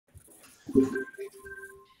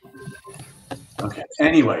Okay.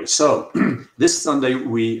 Anyway, so this Sunday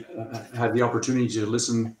we had the opportunity to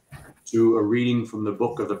listen to a reading from the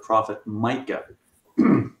book of the prophet Micah.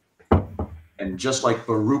 And just like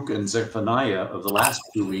Baruch and Zephaniah of the last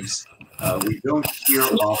 2 weeks, we don't hear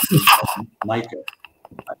often from Micah.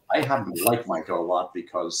 I happen to like Micah a lot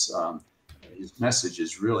because his message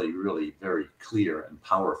is really, really very clear and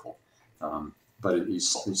powerful. But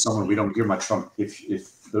he's someone we don't hear much from.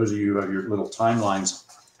 If those of you who have your little timelines,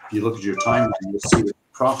 if you look at your timeline, you'll see it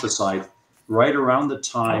prophesied right around the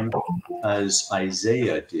time as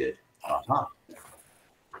Isaiah did. Aha.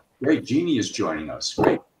 Great. Jeannie is joining us.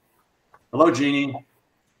 Great. Hello, Jeannie.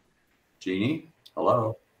 Jeannie,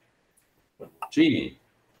 hello. Jeannie.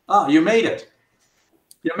 Ah, you made it.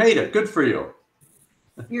 You made it. Good for you.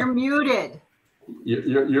 You're muted.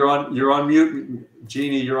 You're on mute.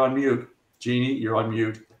 Jeannie, you're on mute. Jeannie, you're on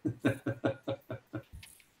mute.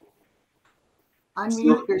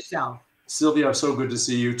 Unmute yourself. Sylvia, so good to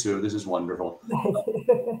see you too. This is wonderful.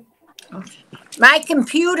 My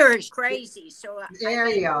computer is crazy, so there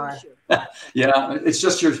you are. Yeah, it's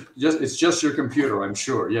just your computer, I'm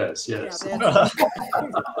sure. Yes. Yeah,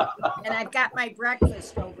 and I've got my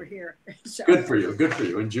breakfast over here. So. Good for you. Good for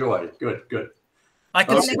you. Enjoy. Good. I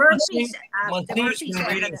can see Monsieur's been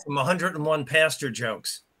reading some 101 pastor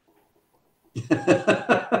jokes.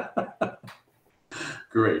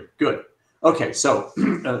 Great. Good. Okay, so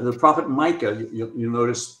the prophet Micah, you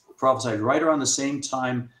notice, prophesied right around the same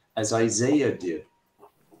time as Isaiah did.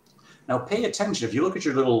 Now, pay attention. If you look at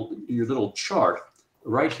your little chart,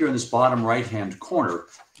 right here in this bottom right-hand corner,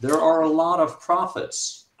 there are a lot of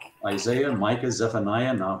prophets: Isaiah, Micah,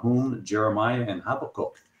 Zephaniah, Nahum, Jeremiah, and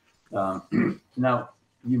Habakkuk. Now,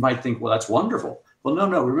 you might think, well, that's wonderful. Well,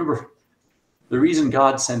 no. Remember, the reason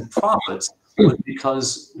God sent prophets was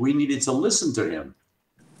because we needed to listen to him.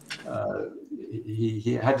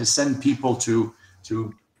 He had to send people to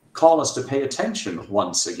call us to pay attention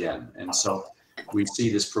once again. And so we see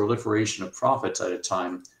this proliferation of prophets at a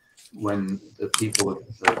time when the people of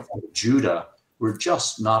Judah were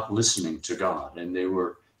just not listening to God, and they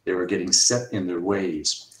were getting set in their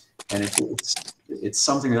ways. And it's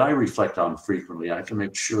something that I reflect on frequently. I have to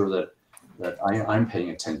make sure that I'm paying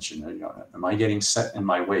attention. Am I getting set in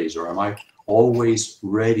my ways, or am I always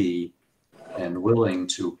ready and willing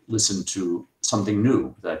to listen to something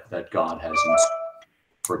new that God has in store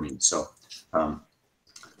for me? So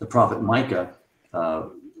the prophet Micah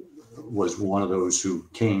was one of those who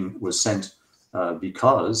was sent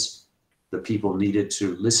because the people needed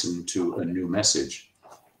to listen to a new message.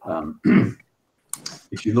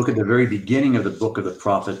 If you look at the very beginning of the book of the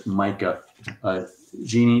prophet Micah,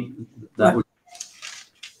 Jeannie, that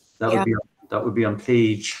would be on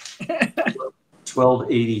page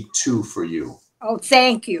 1282 for you. Oh,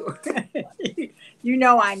 thank you. You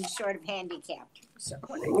know I'm sort of handicapped. So.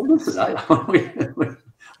 Well, listen,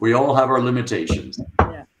 we all have our limitations.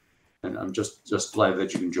 Yeah. And I'm just glad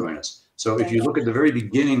that you can join us. So if you look at the very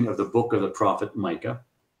beginning of the book of the prophet Micah,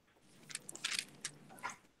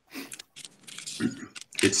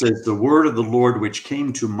 it says, "The word of the Lord which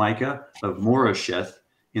came to Micah of Moresheth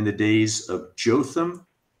in the days of Jotham,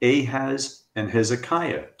 Ahaz, and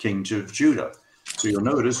Hezekiah, kings of Judah." So you'll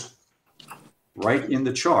notice right in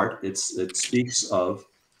the chart, it speaks of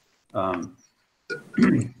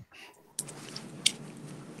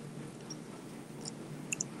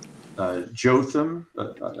Jotham.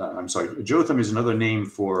 I'm sorry, Jotham is another name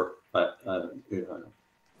for, no,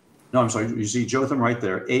 I'm sorry, you see Jotham right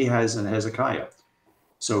there, Ahaz and Hezekiah.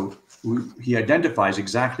 So he identifies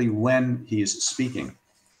exactly when he is speaking.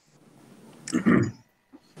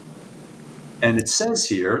 And it says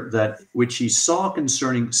here that which he saw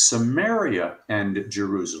concerning Samaria and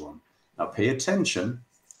Jerusalem. Now pay attention,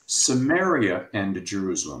 Samaria and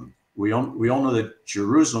Jerusalem. We all know that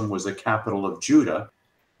Jerusalem was the capital of Judah.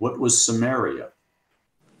 What was Samaria?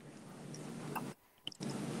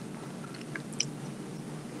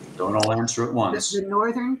 Don't all answer at once. The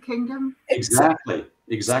northern kingdom? Exactly.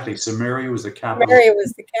 Samaria was the capital. Samaria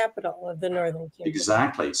was the capital of the northern kingdom.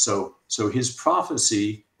 Exactly. So his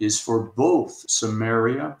prophecy is for both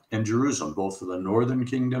Samaria and Jerusalem, both for the northern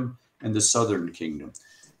kingdom and the southern kingdom.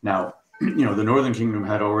 Now, the northern kingdom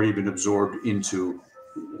had already been absorbed into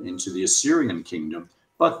the Assyrian kingdom,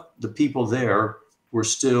 but the people there were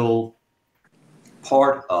still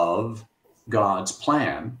part of God's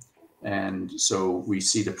plan. And so we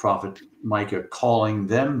see the prophet Micah calling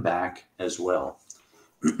them back as well.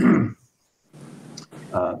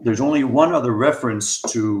 There's only one other reference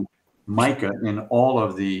to Micah in all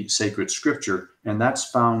of the sacred scripture, and that's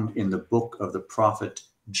found in the book of the prophet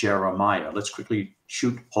Jeremiah. Let's quickly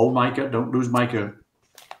shoot. Hold Micah. Don't lose Micah.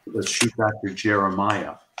 Let's shoot back to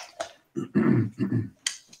Jeremiah.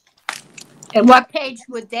 And what page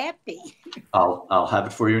would that be? I'll have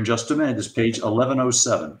it for you in just a minute. It's page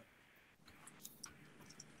 1107.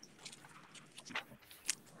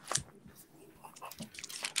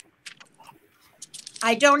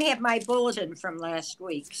 I don't have my bulletin from last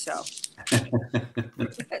week, so.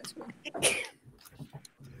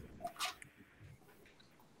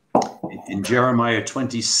 In Jeremiah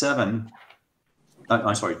 27,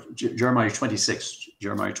 I'm sorry, Jeremiah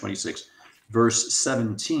 26, verse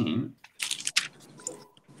 17.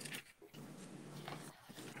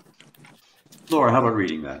 Laura, how about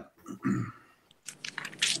reading that?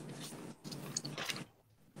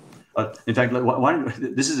 In fact,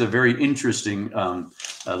 this is a very interesting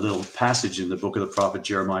little passage in the book of the prophet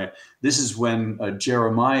Jeremiah. This is when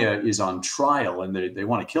Jeremiah is on trial and they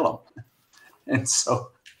want to kill him. And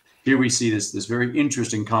so here we see this very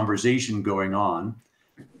interesting conversation going on,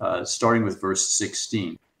 starting with verse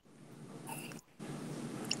 16.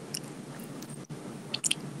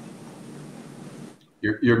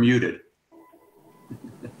 You're muted.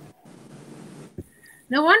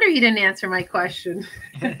 No wonder you didn't answer my question.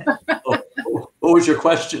 What was your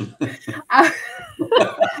question? I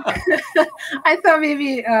thought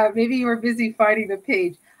maybe you were busy finding the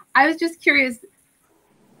page. I was just curious.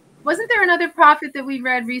 Wasn't there another prophet that we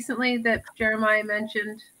read recently that Jeremiah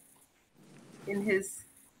mentioned in his?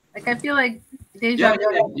 Like, I feel like deja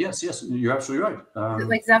vu. Yes, you're absolutely right. Is it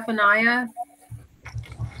like Zephaniah?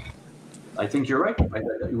 I think you're right.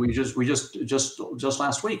 We just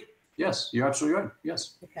last week. Yes, you're absolutely right.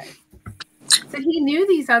 Yes. Okay. So he knew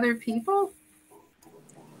these other people?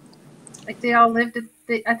 Like they all lived at,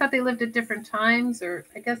 I thought they lived at different times, or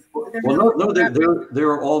I guess. Well, no,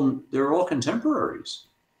 they're all contemporaries.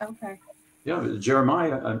 Okay. Yeah,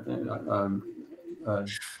 Jeremiah.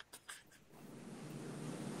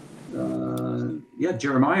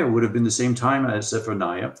 Jeremiah would have been the same time as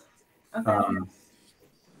Zephaniah. Okay.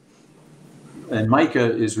 And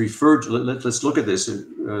Micah is referred to. Let's look at this.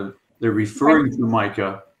 They're referring to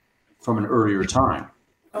Micah from an earlier time.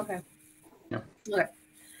 Okay. Yeah. Okay.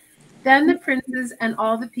 Then the princes and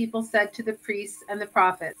all the people said to the priests and the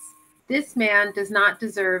prophets, "This man does not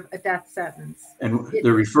deserve a death sentence." And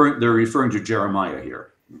they're referring to Jeremiah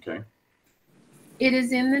here. Okay. It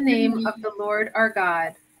is in the name of the Lord our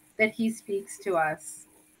God that he speaks to us.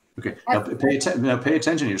 Okay. Now pay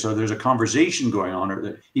attention here. So there's a conversation going on.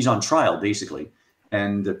 Or he's on trial basically,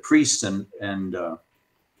 and the priests and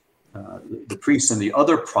the priests and the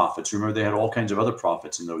other prophets. Remember, they had all kinds of other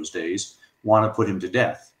prophets in those days. Want to put him to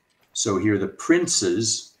death. So here, the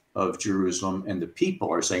princes of Jerusalem and the people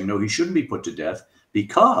are saying, no, he shouldn't be put to death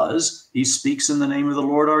because he speaks in the name of the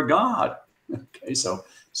Lord our God. Okay, so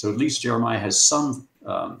at least Jeremiah has some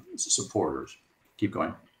supporters. Keep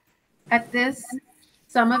going. At this,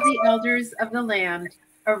 some of the elders of the land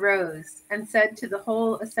arose and said to the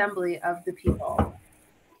whole assembly of the people,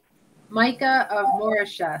 Micah of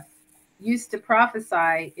Moresheth used to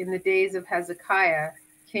prophesy in the days of Hezekiah,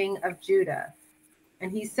 king of Judah.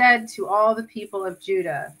 And he said to all the people of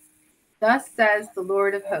Judah, "Thus says the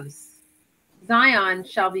Lord of hosts, Zion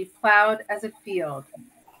shall be plowed as a field,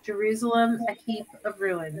 Jerusalem a heap of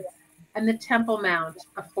ruins, and the Temple Mount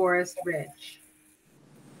a forest ridge."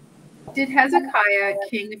 Did Hezekiah,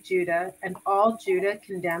 king of Judah, and all Judah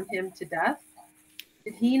condemn him to death?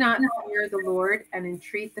 Did he not fear the Lord and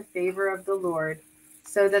entreat the favor of the Lord,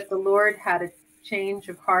 so that the Lord had a change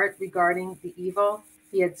of heart regarding the evil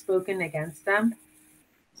he had spoken against them?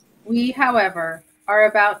 We, however, are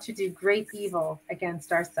about to do great evil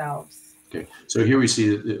against ourselves. Okay, so here we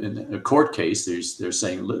see that in a court case, they're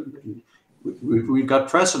saying, we've got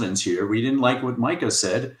precedents here. We didn't like what Micah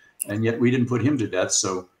said, and yet we didn't put him to death.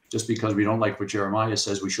 So just because we don't like what Jeremiah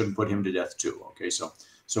says, we shouldn't put him to death too. Okay, so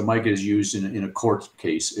Micah is used in a court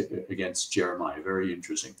case against Jeremiah. Very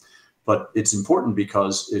interesting. But it's important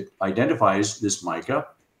because it identifies this Micah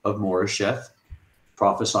of Moresheth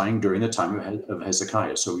prophesying during the time of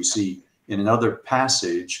Hezekiah. So we see in another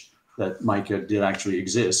passage that Micah did actually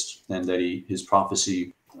exist and that his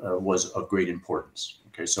prophecy was of great importance.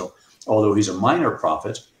 Okay, so although he's a minor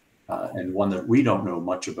prophet and one that we don't know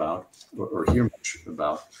much about or hear much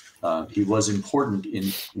about, he was important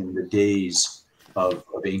in the days of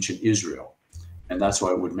ancient Israel. And that's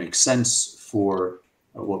why it would make sense for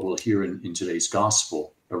what we'll hear in today's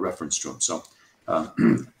gospel, a reference to him. So,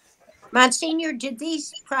 Monsignor, did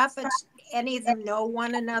these prophets, any of them know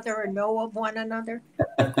one another or know of one another?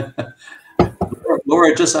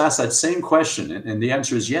 Laura just asked that same question, and the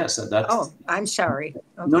answer is yes. That's Oh, I'm sorry.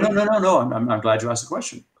 no. Okay. I'm glad you asked the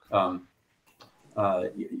question.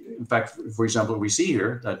 In fact, for example, we see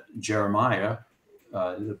here that Jeremiah,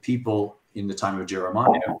 the people in the time of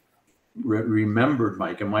Jeremiah, remembered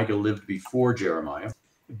Micah. Micah lived before Jeremiah,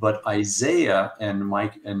 but Isaiah and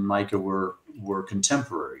Micah were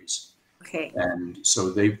contemporaries, Okay. and so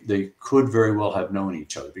they could very well have known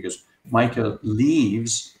each other, because Micah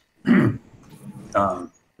leaves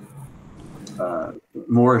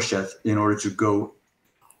Moresheth in order to go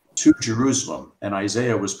to Jerusalem, and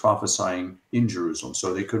Isaiah was prophesying in Jerusalem,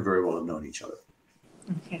 so they could very well have known each other.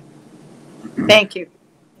 Okay. Thank you.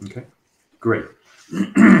 Okay, great.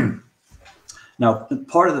 Now,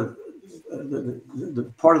 part of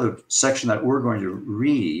the section that we're going to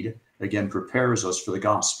read again prepares us for the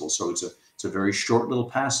gospel. So it's a very short little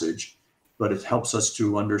passage, but it helps us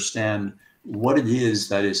to understand what it is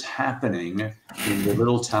that is happening in the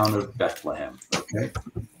little town of Bethlehem. Okay,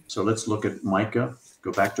 so let's look at Micah.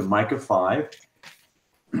 Go back to Micah 5.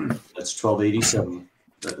 That's 1287.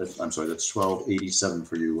 I'm sorry, that's 1287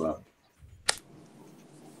 for you,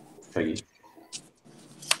 Peggy.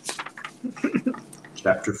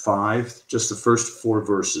 Chapter 5, just the first 4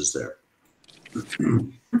 verses there.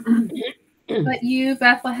 But you,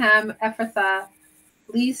 Bethlehem Ephrathah,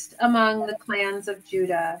 least among the clans of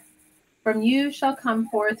Judah, from you shall come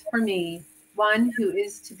forth for me one who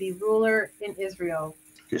is to be ruler in Israel.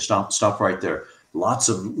 Okay, stop right there. Lots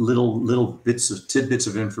of little tidbits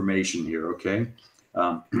of information here. Okay,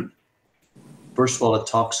 first of all, it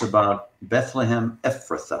talks about Bethlehem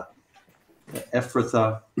Ephrathah.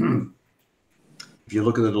 Ephrathah. If you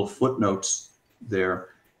look at the little footnotes there.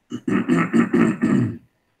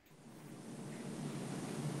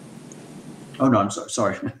 Oh no, I'm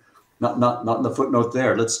sorry. Not in the footnote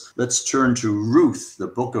there. Let's turn to Ruth, the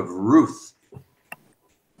book of Ruth.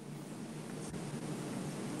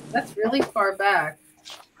 That's really far back.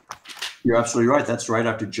 You're absolutely right. That's right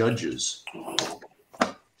after Judges.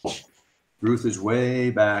 Ruth is way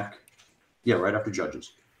back. Yeah, right after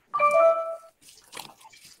Judges.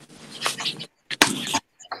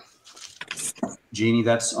 Jeannie,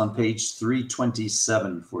 that's on page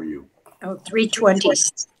 327 for you. Oh, 320.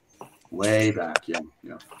 Way back, yeah.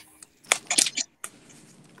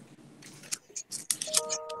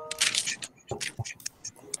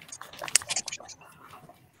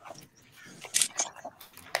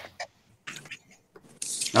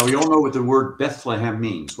 Now, we all know what the word Bethlehem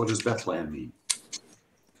means. What does Bethlehem mean?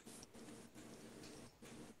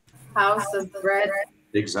 House of bread.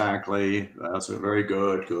 Exactly. That's very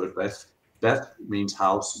good. Good. Beth means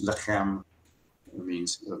house. Lechem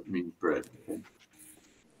means bread. Okay.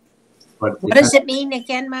 But What does it mean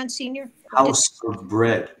again, Monsignor? House of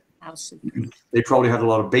bread. House of They probably had a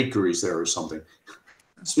lot of bakeries there or something.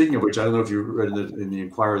 Speaking of which, I don't know if you read in the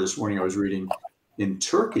Inquirer this morning. I was reading in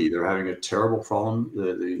Turkey, they're having a terrible problem.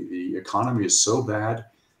 The economy is so bad,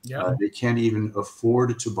 they can't even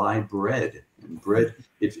afford to buy bread. And bread,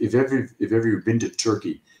 if ever you've been to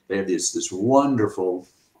Turkey, they have this wonderful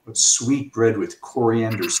sweet bread with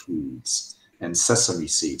coriander seeds and sesame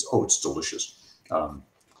seeds. Oh, it's delicious.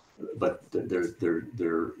 But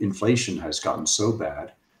their inflation has gotten so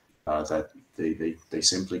bad that they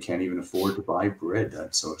simply can't even afford to buy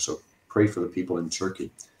bread. So pray for the people in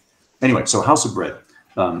Turkey. Anyway, so house of bread.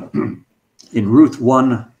 In Ruth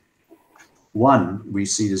 1:1, we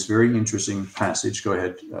see this very interesting passage. Go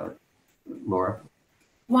ahead, Laura.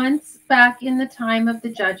 Once back in the time of the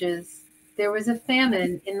judges, there was a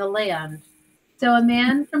famine in the land. So a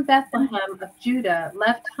man from Bethlehem of Judah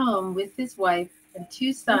left home with his wife and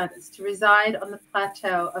 2 sons to reside on the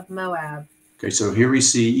plateau of Moab. Okay, so here we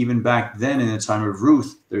see, even back then in the time of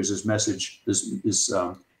Ruth, there's this message, this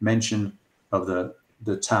mention of the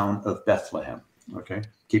town of Bethlehem. Okay,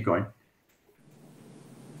 keep going.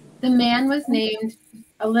 The man was named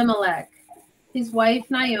Elimelech, his wife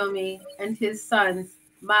Naomi, and his sons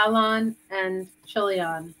Mahlon and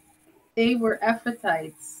Chilion. They were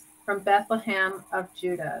Ephrathites from Bethlehem of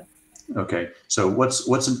Judah. Okay, so what's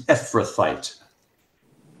an Ephrathite?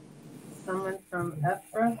 Someone from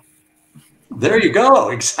Ephrath? There you go,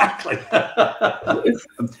 exactly.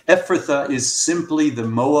 Ephrathah is simply the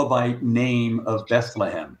Moabite name of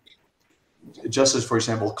Bethlehem. Just as, for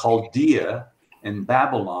example, Chaldea and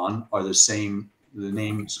Babylon are the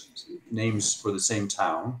names for the same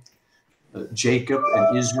town. Jacob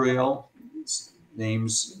and Israel,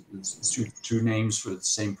 names, two names for the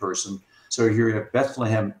same person. So here you have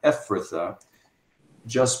Bethlehem Ephrathah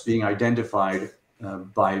just being identified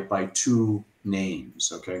by 2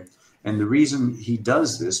 names, okay? And the reason he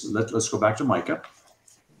does this, let's go back to Micah.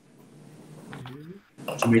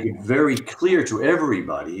 to make it very clear to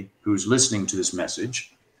everybody who's listening to this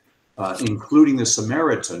message, including the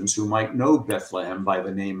Samaritans who might know Bethlehem by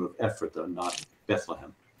the name of Ephrathah, not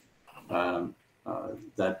Bethlehem.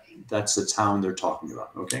 That's the town they're talking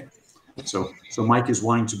about, okay? So Mike is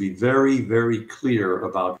wanting to be very, very clear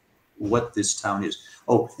about what this town is.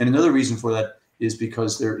 Oh, and another reason for that is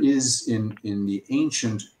because there is in the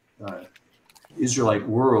ancient Israelite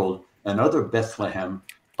world another Bethlehem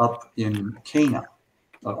up in Cana,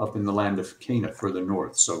 up in the land of Cana further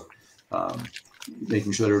north. So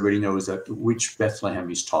making sure that everybody knows that which Bethlehem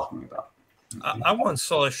he's talking about. I once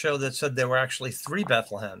saw a show that said there were actually 3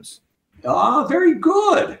 Bethlehems. Ah, very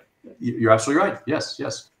good. You're absolutely right. Yes,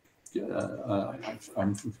 yes.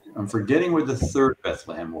 I'm forgetting where the 3rd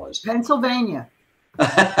Bethlehem was. Pennsylvania. No,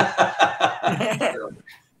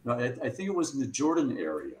 I think it was in the Jordan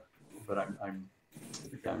area, but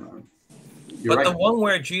you're But right. the one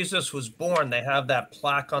where Jesus was born, they have that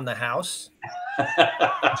plaque on the house.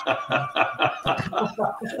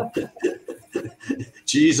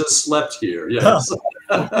 Jesus slept here. Yes.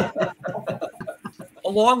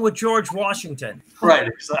 Along with George Washington. Right.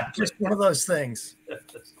 Exactly. Just one of those things.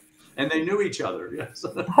 And they knew each other. Yes.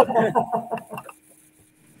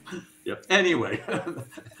 Yep. Anyway,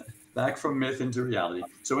 back from myth into reality.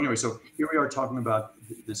 So anyway, so here we are talking about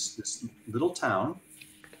this little town,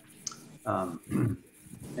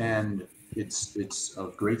 and it's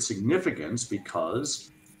of great significance because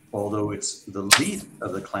although it's the least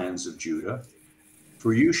of the clans of Judah,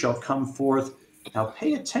 for you shall come forth. Now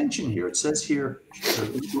pay attention here. It says here,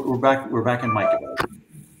 we're back in Micah.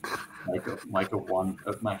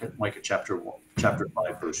 Micah chapter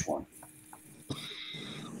 5, verse 1.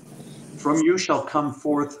 From you shall come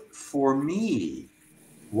forth for me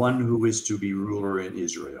one who is to be ruler in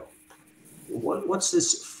Israel. What's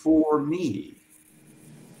this for me?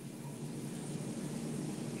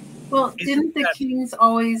 Well, didn't the kings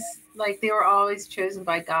always, like, they were always chosen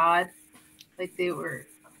by God? Like, they were.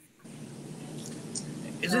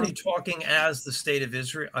 Isn't he talking as the state of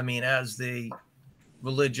Israel? I mean, as the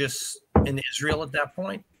religious in Israel at that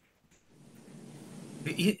point?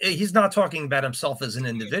 He's not talking about himself as an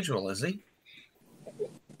individual, is he?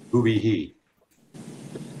 Who be he?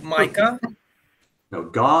 Micah? No,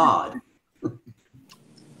 God.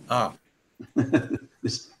 Ah.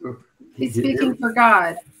 He's speaking for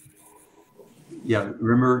God. Yeah,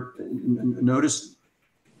 remember, notice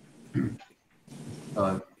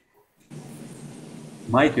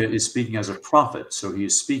Micah is speaking as a prophet, so he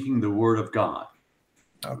is speaking the word of God.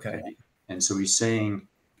 Okay. And so he's saying,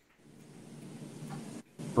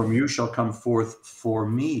 from you shall come forth for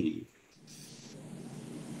me.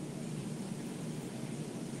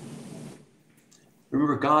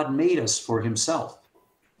 Remember, God made us for himself.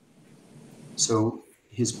 So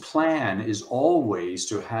his plan is always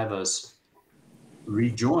to have us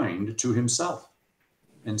rejoined to himself.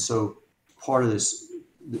 And so part of this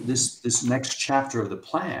next chapter of the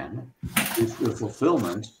plan is the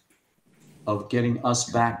fulfillment of getting us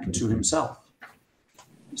back to himself.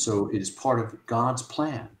 So it is part of God's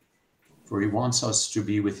plan, for he wants us to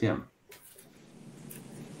be with him.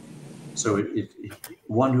 So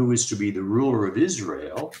one who is to be the ruler of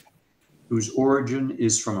Israel, whose origin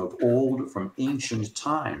is from of old, from ancient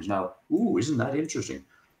times. Now, isn't that interesting?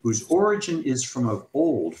 Whose origin is from of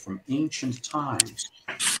old, from ancient times.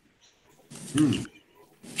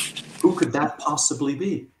 Who could that possibly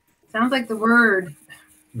be? Sounds like the word.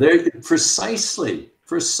 There, precisely,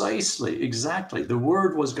 exactly. The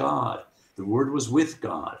word was God. The word was with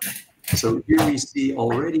God. So here we see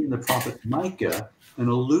already in the prophet Micah an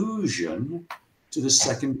allusion to the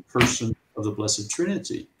second person of the Blessed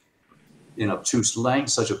Trinity. In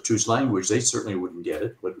such obtuse language, they certainly wouldn't get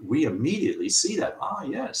it, but we immediately see that. Ah,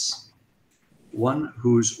 yes. One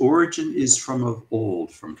whose origin is from of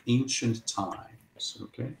old, from ancient times.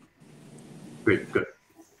 Okay. Great, good.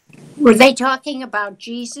 Were they talking about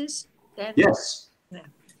Jesus then? Yes. Yeah.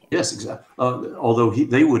 Yes, exactly. Although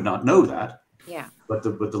they would not know that. Yeah. But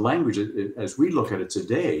the language, as we look at it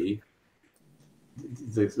today,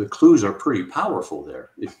 the clues are pretty powerful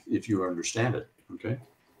there, if you understand it. Okay.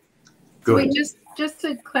 Go ahead. Wait, just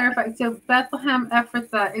to clarify, so Bethlehem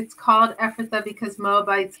Ephrathah, it's called Ephrathah because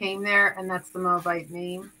Moabites came there, and that's the Moabite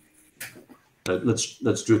name. Let's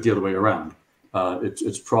do it the other way around.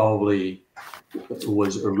 It's probably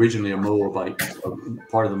was originally a Moabite,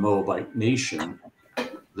 part of the Moabite nation,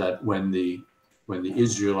 that when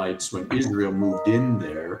Israel moved in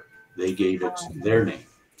there, they gave it their name.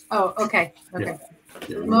 Oh, okay. Yeah.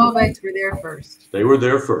 The Moabites were there first. They were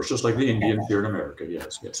there first, just like the Indians here in America.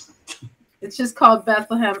 Yes. It's just called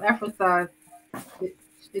Bethlehem Ephrathah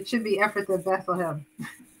It should be Ephrathah Bethlehem.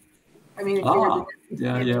 I mean,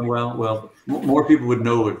 Yeah. Well, more people would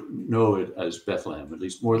know it as Bethlehem. At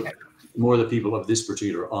least more the people of this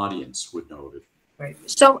particular audience would know of it. Right.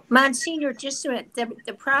 So, Monsignor, just a minute,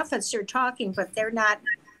 the prophets are talking, but they're not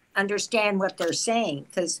understand what they're saying,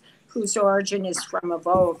 because whose origin is from of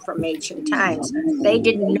old, from ancient times. They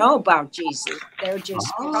didn't know about Jesus. They're just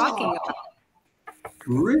talking about it.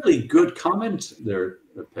 Really good comment there,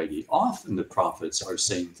 Peggy. Often the prophets are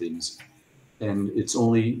saying things, and it's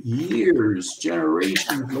only years,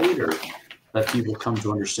 generations later that people come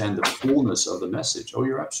to understand the fullness of the message. Oh,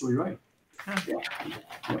 you're absolutely right. Yeah.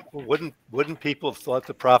 Well, wouldn't people have thought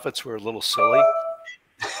the prophets were a little silly?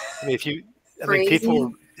 I mean,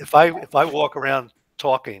 people. If I walk around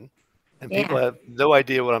talking, and people have no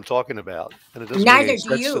idea what I'm talking about, and it doesn't make any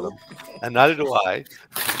sense to them, and neither do I.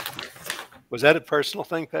 Was that a personal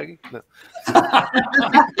thing, Peggy? No.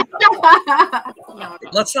 No.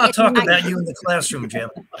 Let's not talk about you in the classroom, Jim.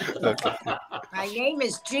 Okay. My name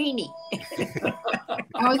is Jeannie.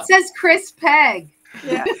 Oh, it says Chris Pegg.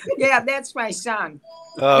 Yeah, that's my son.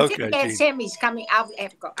 Oh, I okay. think that's him. He's coming. I'll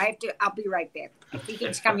have to go. I'll be right back. I think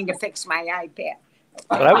he's coming to fix my iPad.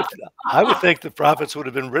 But I would think the prophets would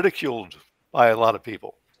have been ridiculed by a lot of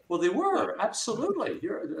people. Well, they were absolutely.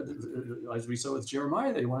 As we saw with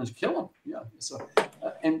Jeremiah, they wanted to kill him. Yeah. So,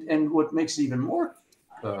 and what makes it even more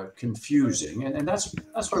confusing, and that's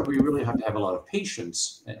why we really have to have a lot of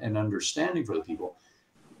patience and understanding for the people.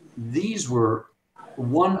 These were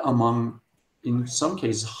one among, in some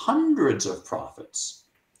cases, hundreds of prophets,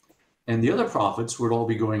 and the other prophets would all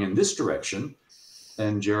be going in this direction.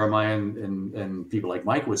 And Jeremiah and people like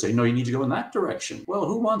Mike would say, no, you need to go in that direction. Well,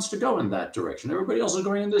 who wants to go in that direction? Everybody else is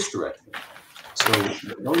going in this direction. So,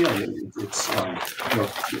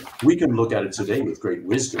 we can look at it today with great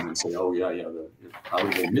wisdom and say, oh, how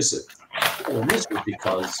did they miss it? Well, they missed it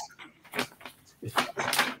because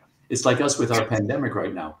it's like us with our pandemic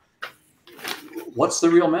right now. What's the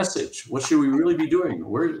real message? What should we really be doing?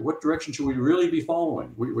 What direction should we really be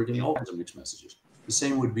following? We're getting all kinds of mixed messages. The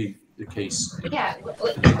same would be the case. Yeah,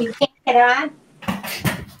 you can't get on.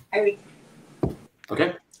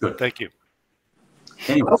 Okay, good. Thank you.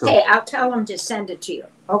 Anyway, Okay, I'll tell him to send it to you.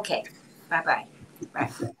 Okay, bye-bye.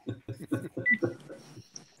 Bye.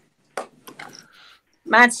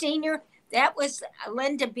 Monsignor, that was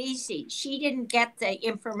Linda Beasy. She didn't get the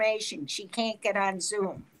information. She can't get on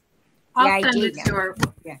Zoom. I'll The send ID it to her.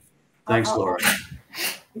 Yeah. thanks, Laura.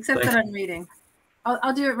 Except that I'm reading.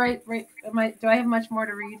 I'll do it right. Do I have much more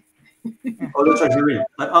to read? Oh, that's right. You're reading.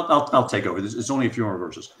 I'll take over. It's only a few more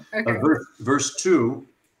verses. Okay. Verse 2.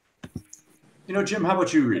 Jim, how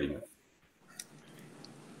about you reading it?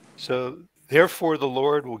 So, therefore, the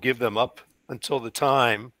Lord will give them up until the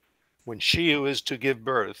time when she who is to give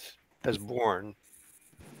birth has born,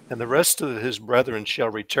 and the rest of his brethren shall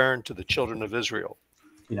return to the children of Israel.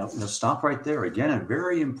 Stop right there. Again, a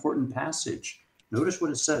very important passage. Notice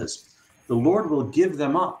what it says. The Lord will give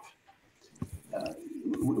them up.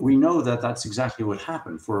 We know that that's exactly what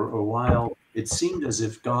happened. For a while, it seemed as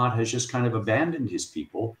if God has just kind of abandoned his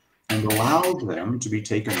people and allowed them to be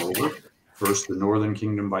taken over. First, the northern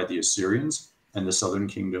kingdom by the Assyrians and the southern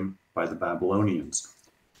kingdom by the Babylonians.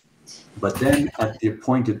 But then at the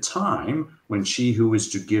appointed time, when she who is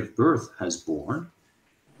to give birth has born,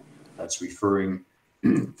 that's referring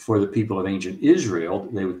for the people of ancient Israel,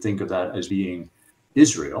 they would think of that as being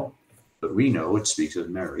Israel, but we know it speaks of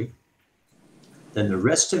Mary. Then the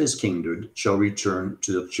rest of his kingdom shall return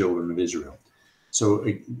to the children of Israel. So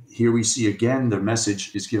here we see again the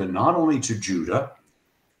message is given not only to Judah,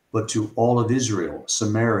 but to all of Israel,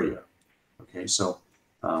 Samaria. Okay, so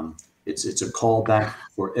it's a call back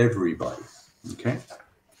for everybody. Okay,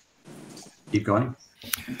 keep going.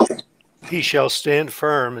 He shall stand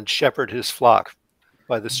firm and shepherd his flock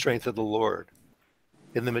by the strength of the Lord,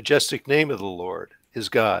 in the majestic name of the Lord, his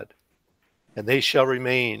God. And they shall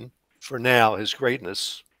remain for now his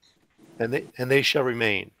greatness, and they shall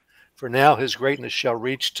remain. For now his greatness shall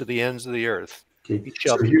reach to the ends of the earth. Okay.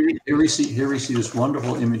 So here we see this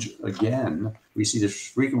wonderful image again. We see this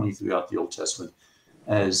frequently throughout the Old Testament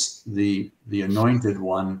as the anointed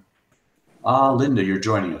one. Linda, you're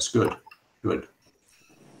joining us. Good.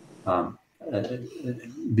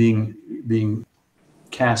 Being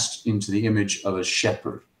cast into the image of a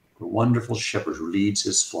shepherd, a wonderful shepherd who leads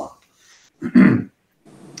his flock.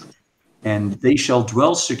 And they shall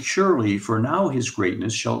dwell securely, for now his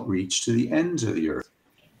greatness shall reach to the ends of the earth.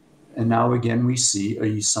 And now again we see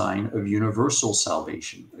a sign of universal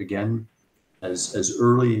salvation. Again, as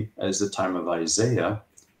early as the time of Isaiah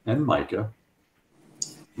and Micah,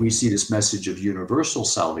 we see this message of universal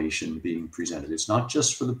salvation being presented. It's not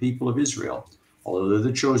just for the people of Israel, although they're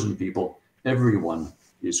the chosen people. Everyone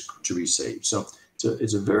is to be saved. So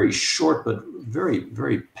it's a very short but very,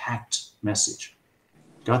 very packed message.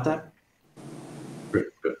 Got that? Great,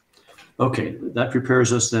 good. Okay, that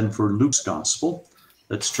prepares us then for Luke's gospel.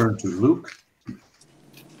 Let's turn to Luke.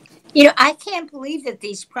 You know, I can't believe that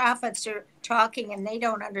these prophets are talking and they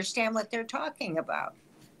don't understand what they're talking about.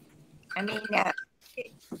 I mean,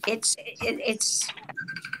 it's.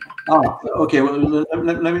 Okay. Well,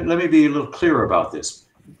 let me be a little clearer about this.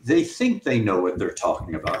 They think they know what they're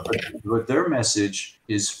talking about, but their message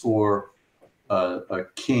is for a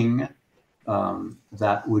king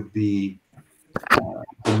that would be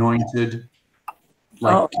anointed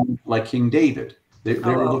like King David. They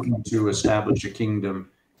were looking to establish a kingdom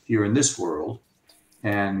here in this world,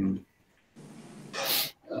 and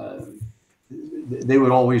they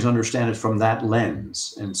would always understand it from that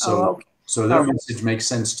lens. And so, so their message makes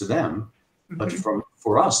sense to them, but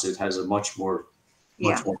for us, it has a much more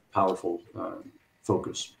powerful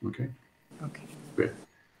focus. Okay. Okay. Great.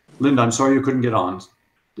 Linda, I'm sorry you couldn't get on.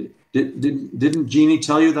 Didn't Jeannie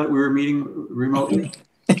tell you that we were meeting remotely?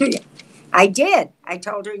 I did. I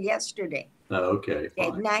told her yesterday. Oh, okay.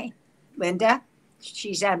 Fine. Didn't I? Linda?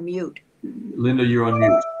 She's on mute. Linda, you're on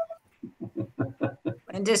mute.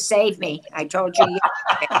 Linda, save me. I told you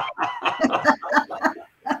yesterday.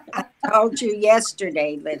 I told you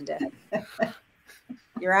yesterday, Linda.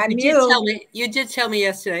 You're on mute. You did tell me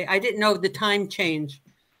yesterday. I didn't know the time change,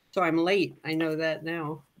 so I'm late. I know that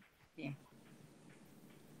now. Yeah.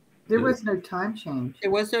 There was no time change.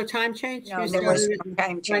 There was no time change? No, there was no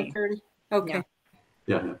time change. 9:30? Okay. No.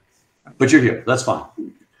 Yeah. But you're here. That's fine.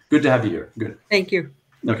 Good to have you here. Good. Thank you.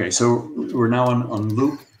 Okay, so we're now on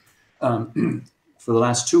Luke. For the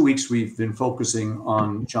last 2 weeks, we've been focusing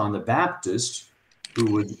on John the Baptist,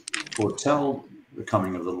 who would foretell the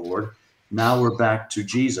coming of the Lord. Now we're back to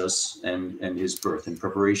Jesus and his birth, in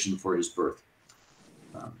preparation for his birth.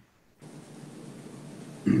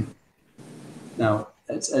 Now,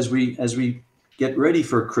 as we get ready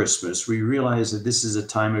for Christmas, we realize that this is a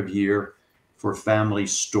time of year for family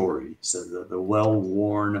stories, the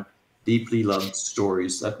well-worn, deeply loved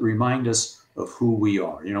stories that remind us of who we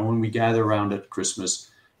are. You know, when we gather around at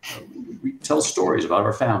Christmas, we tell stories about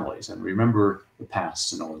our families and remember the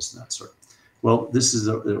past and all this and that sort. Well, this is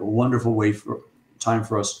a wonderful time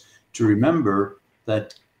for us to remember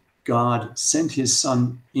that God sent his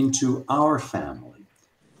son into our family.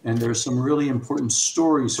 And there's some really important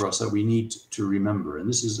stories for us that we need to remember. And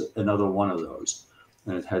this is another one of those.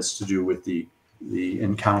 And it has to do with the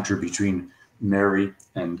encounter between Mary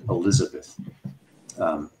and Elizabeth.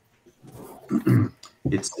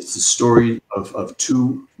 It's a story of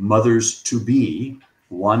two mothers to be,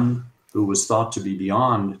 one who was thought to be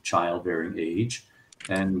beyond childbearing age,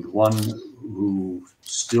 and one who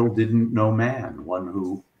still didn't know man, one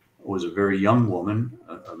who was a very young woman,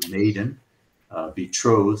 a maiden,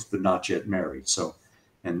 betrothed but not yet married. So,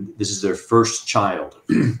 and this is their first child.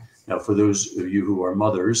 Now, for those of you who are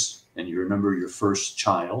mothers and you remember your first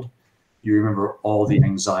child, you remember all the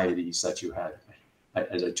anxieties that you had.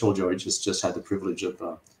 As I told you, I just had the privilege of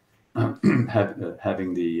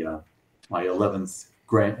having my 11th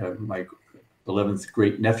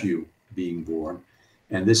great nephew being born,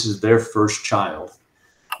 and this is their first child,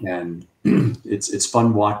 and it's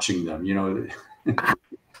fun watching them. You know,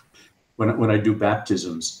 when I do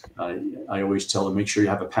baptisms, I always tell them, make sure you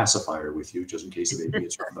have a pacifier with you, just in case the baby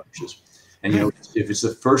gets rambunctious. And you know, if it's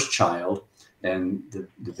the first child and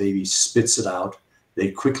the baby spits it out, they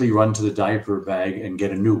quickly run to the diaper bag and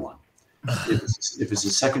get a new one. If it's a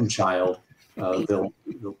second child, they'll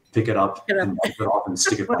pick it up and wipe it off and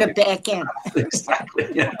stick it Put it back in. Exactly.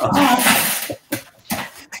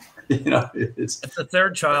 You know, it's the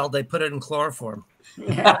third child. They put it in chloroform.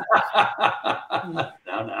 No.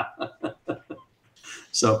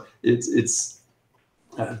 So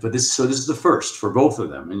but this is the first for both of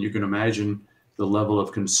them, and you can imagine the level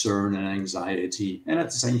of concern and anxiety, and at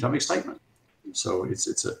the same time excitement. So it's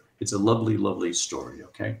a lovely, lovely story.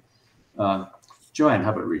 Okay, Joanne,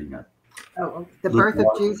 how about reading that? Oh, the birth of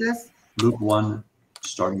Jesus. Luke 1,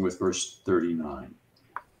 starting with verse 39.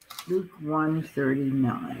 Luke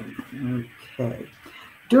 1:39. Okay.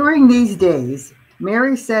 During these days,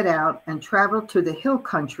 Mary set out and traveled to the hill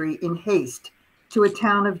country in haste to a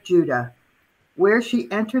town of Judah, where she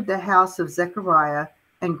entered the house of Zechariah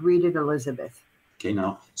and greeted Elizabeth. Okay,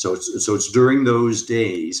 now, so it's during those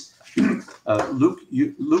days. Luke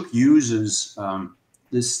uses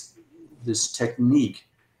this technique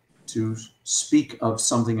to speak of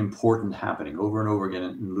something important happening over and over again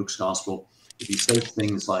in Luke's gospel, he says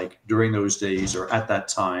things like during those days or at that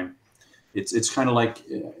time. It's kind of like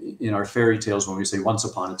in our fairy tales when we say once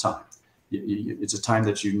upon a time. It's a time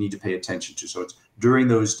that you need to pay attention to. So it's during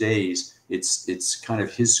those days. It's kind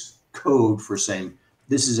of his code for saying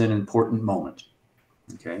this is an important moment.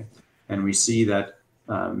 Okay, and we see that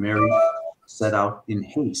Mary set out in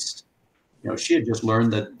haste. She had just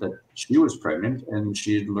learned that she was pregnant, and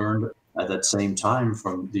she had learned at that same time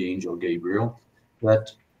from the angel Gabriel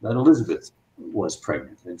that Elizabeth was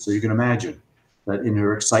pregnant. And so you can imagine that in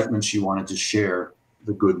her excitement, she wanted to share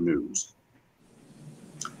the good news.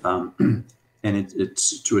 And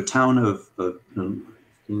it's to a town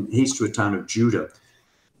in haste to a town of Judah.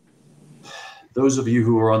 Those of you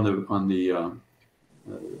who were on the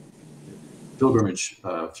pilgrimage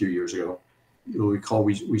a few years ago, you'll recall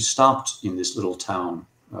we stopped in this little town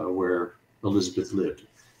where Elizabeth lived.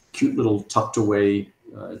 Cute little tucked away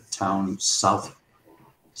town southwest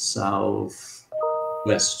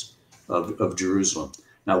of Jerusalem.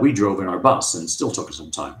 Now, we drove in our bus and it still took us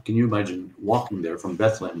some time. Can you imagine walking there from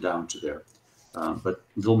Bethlehem down to there? But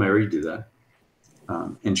little Mary did that.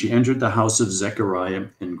 And she entered the house of Zechariah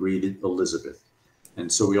and greeted Elizabeth.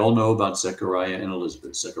 And so we all know about Zechariah and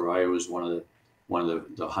Elizabeth. Zechariah was one of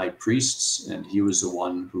the high priests, and he was the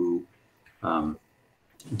one who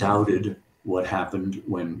doubted what happened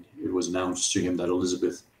when it was announced to him that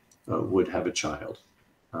Elizabeth would have a child.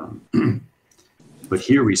 But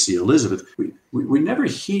here we see Elizabeth. We never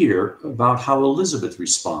hear about how Elizabeth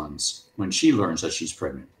responds when she learns that she's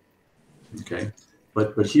pregnant. Okay,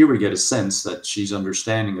 but here we get a sense that she's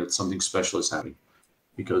understanding that something special is happening,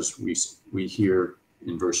 because we hear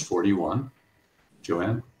in verse 41,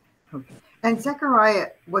 Joanne. Okay. And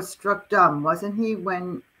Zechariah was struck dumb, wasn't he,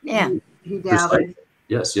 when Yeah. he doubted?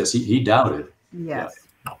 Yes, he doubted. Yes.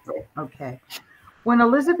 Okay. When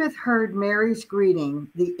Elizabeth heard Mary's greeting,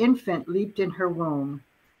 the infant leaped in her womb,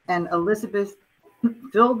 and Elizabeth,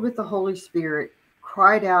 filled with the Holy Spirit,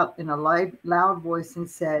 cried out in a loud voice and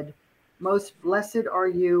said, "Most blessed are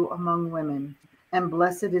you among women, and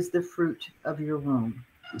blessed is the fruit of your womb."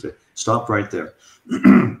 Okay. Stop right there.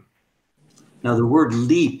 Now, the word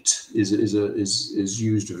 "leaped" is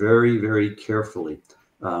used very, very carefully.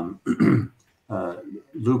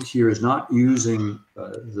 Luke here is not using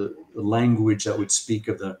the language that would speak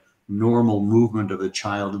of the normal movement of a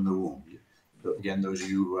child in the womb. Again, those of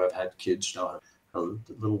you who have had kids know how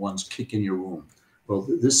the little ones kick in your womb. Well,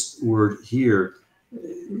 this word here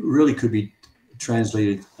really could be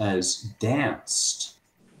translated as danced.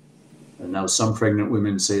 And now some pregnant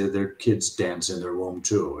women say that their kids dance in their womb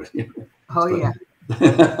too. Oh, yeah.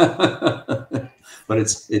 But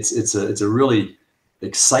it's a really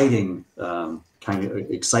exciting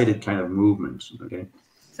excited kind of movement. Okay.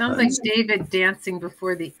 Sounds like David dancing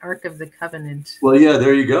before the Ark of the Covenant. Well, yeah,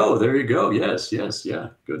 there you go. Yes, yeah,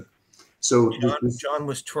 good. So John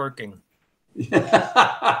was twerking.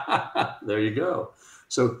 There you go.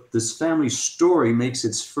 So this family story makes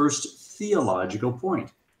its first theological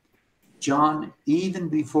point. John, even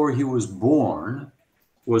before he was born,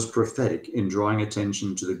 was prophetic in drawing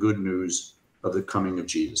attention to the good news of the coming of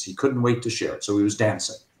Jesus. He couldn't wait to share it, so he was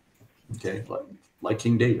dancing. Okay, like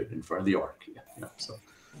King David in front of the ark.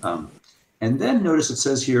 And then notice it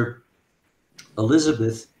says here,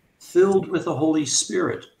 Elizabeth filled with the Holy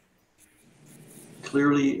Spirit.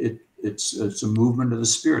 Clearly, it's a movement of the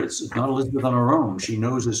Spirit. It's not Elizabeth on her own. She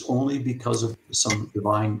knows this only because of some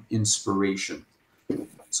divine inspiration.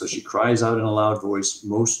 So she cries out in a loud voice,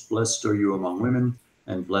 "Most blessed are you among women,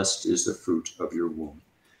 and blessed is the fruit of your womb."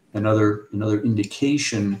 Another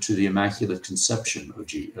indication to the Immaculate Conception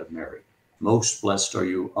of Mary. Most blessed are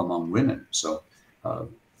you among women. So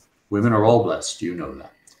women are all blessed, you know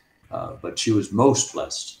that. But she was most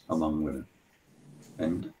blessed among women.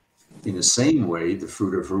 And in the same way, the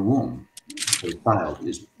fruit of her womb, the child,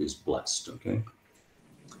 is blessed, okay?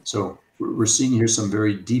 So we're seeing here some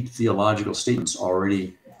very deep theological statements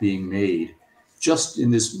already being made just in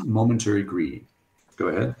this momentary greeting. Go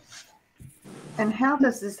ahead. And how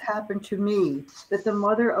does this happen to me, that the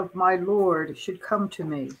mother of my Lord should come to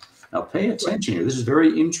me? Now pay attention here. This is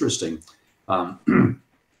very interesting. Again,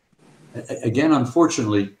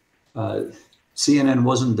 unfortunately, CNN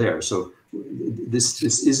wasn't there. So this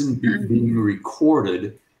isn't being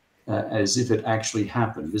recorded as if it actually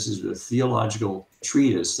happened. This is a theological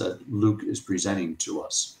treatise that Luke is presenting to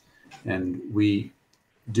us. And we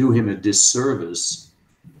do him a disservice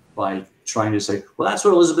by trying to say, well, that's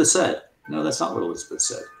what Elizabeth said. No, that's not what Elizabeth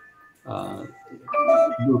said.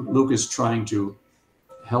 Luke is trying to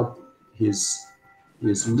help his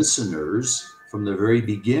listeners from the very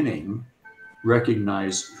beginning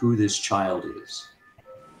recognize who this child is.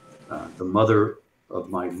 the mother of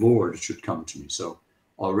my Lord should come to me. So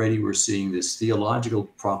already we're seeing this theological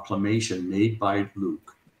proclamation made by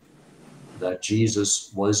Luke that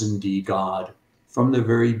Jesus was indeed God from the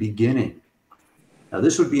very beginning. Now,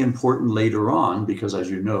 this would be important later on because, as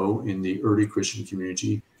you know, in the early Christian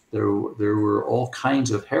community, there were all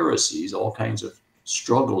kinds of heresies, all kinds of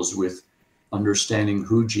struggles with understanding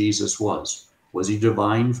who Jesus was. Was he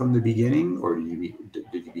divine from the beginning, or did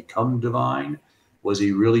he become divine? Was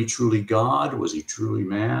he really truly God? Was he truly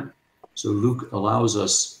man? So Luke allows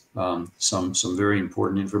us some very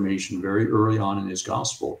important information very early on in his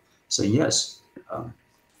gospel, saying, yes,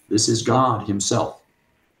 this is God himself.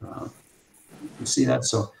 You see that?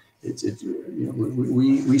 So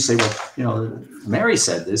we say, well, Mary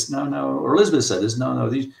said this, no, or Elizabeth said this, no.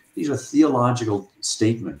 These are theological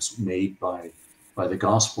statements made by the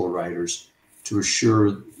gospel writers to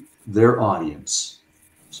assure their audience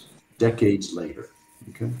decades later.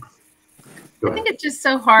 Okay. I think it's just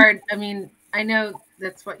so hard. I mean, I know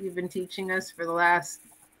that's what you've been teaching us for the last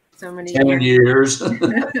so many 10 years.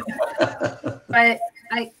 But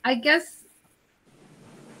I guess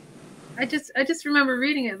I just remember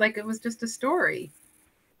reading it like it was just a story.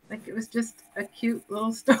 Like it was just a cute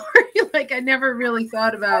little story. Like I never really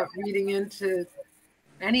thought about reading into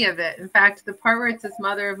any of it. In fact, the part where it says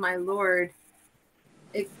Mother of my Lord,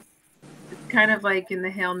 it's kind of like in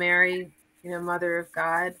the Hail Mary, Mother of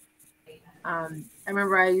God. I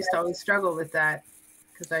remember I used to always struggle with that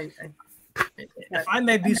because if I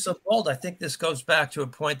may be so bold, I think this goes back to a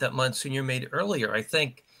point that Monsignor made earlier. I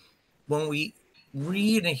think when we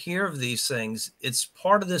read and hear of these things, it's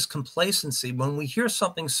part of this complacency. When we hear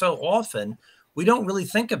something so often, we don't really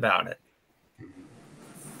think about it.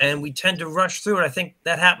 And we tend to rush through it. I think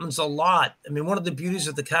that happens a lot. I mean, one of the beauties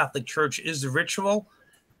of the Catholic Church is the ritual.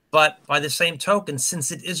 But by the same token,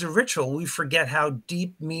 since it is a ritual, we forget how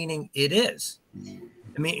deep meaning it is.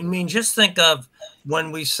 I mean, just think of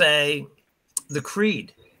when we say the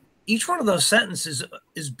creed. Each one of those sentences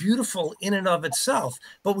is beautiful in and of itself,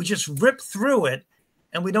 but we just rip through it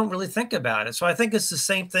and we don't really think about it. So I think it's the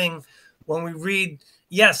same thing when we read.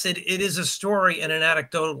 Yes, it is a story in an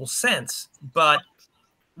anecdotal sense, but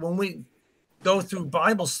when we go through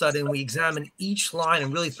Bible study and we examine each line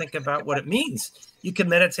and really think about what it means, you can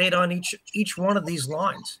meditate on each one of these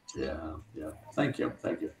lines. Yeah. Thank you.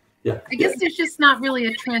 Yeah. I guess there's just not really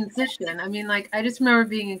a transition. I mean, like I just remember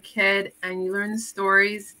being a kid and you learn the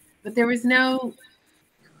stories, but there was no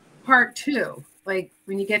part two. Like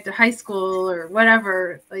when you get to high school or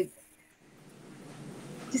whatever, like,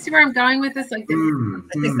 do you see where I'm going with this? Like, there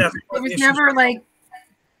was never like,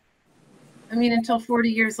 I mean, until 40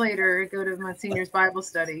 years later, go to Monsignor's Bible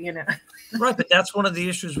study, Right, but that's one of the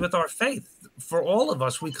issues with our faith. For all of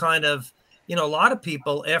us, we kind of, a lot of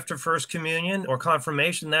people after First Communion or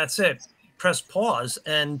confirmation, that's it. Press pause.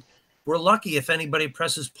 And we're lucky if anybody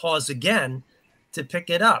presses pause again to pick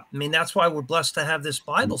it up. I mean, that's why we're blessed to have this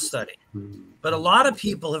Bible study. But a lot of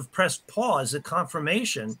people have pressed pause at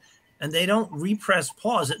confirmation and they don't repress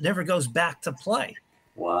pause. It never goes back to play.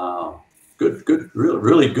 Wow. Good,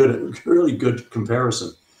 really good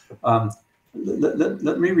comparison.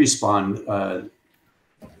 Let me respond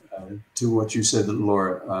to what you said,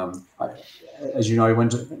 Laura. As you know, I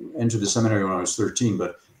entered the seminary when I was 13,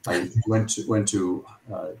 but I went to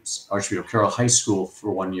Archbishop Carroll High School for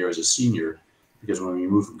 1 year as a senior, because when we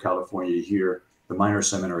moved from California to here, the minor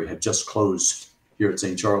seminary had just closed here at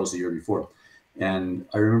St. Charles the year before. And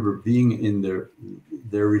I remember being in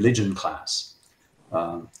their religion class.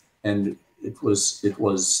 And it was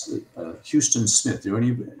Houston Smith. Do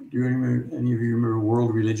any of you remember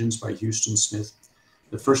World Religions by Houston Smith?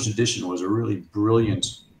 The first edition was a really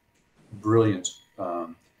brilliant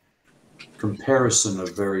comparison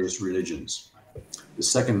of various religions. His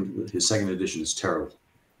second edition is terrible.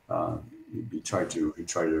 He tried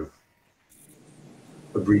to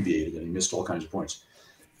abbreviate it, and he missed all kinds of points.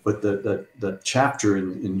 But the chapter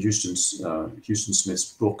in Houston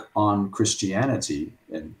Smith's book on Christianity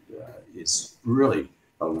is really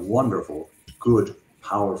a wonderful, good,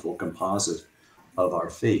 powerful composite of our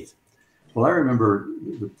faith. Well, I remember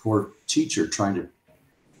the poor teacher trying to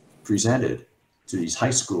present it to these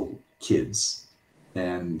high school kids,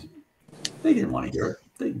 and they didn't want to hear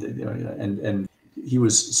it. And he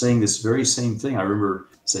was saying this very same thing. I remember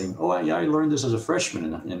saying, "Oh, I learned this as a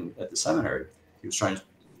freshman at the seminary." He was trying to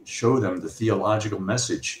show them the theological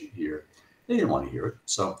message here. They didn't want to hear it.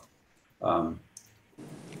 So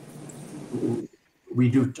we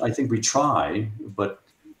do. I think we try, but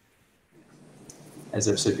as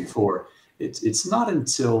I've said before, it's not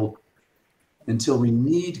until we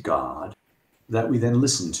need God that we then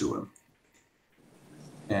listen to him.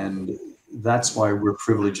 And that's why we're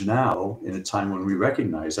privileged now in a time when we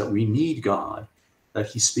recognize that we need God, that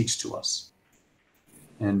he speaks to us.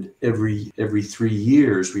 And every 3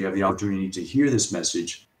 years, we have the opportunity to hear this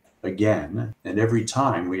message again. And every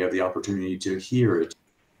time we have the opportunity to hear it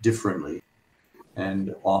differently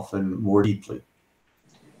and often more deeply.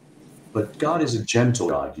 But God is a gentle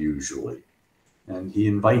God usually, and he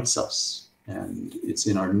invites us. And it's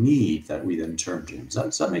in our need that we then turn to him.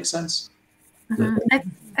 Does that make sense? Mm-hmm.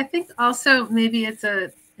 I think also maybe it's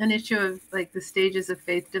an issue of like the stages of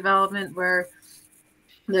faith development where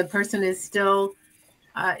the person is still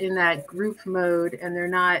in that group mode and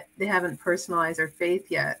they haven't personalized their faith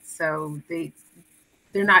yet. So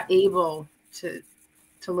they're not able to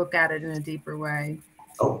look at it in a deeper way.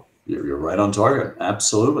 Oh, you're right on target.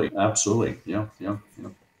 Absolutely. Absolutely. Yeah.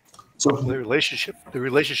 So the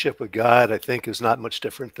relationship with God, I think, is not much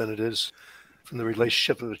different than it is from the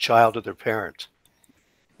relationship of a child to their parent.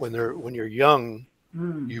 When you're young,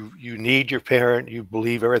 you need your parent, you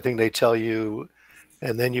believe everything they tell you,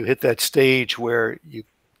 and then you hit that stage where you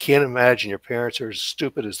can't imagine your parents are as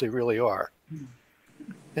stupid as they really are.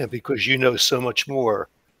 And because you know so much more,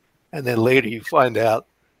 and then later you find out,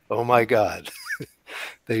 oh my God,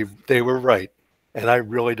 they were right, and I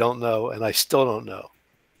really don't know, and I still don't know.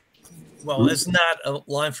 Well, isn't that a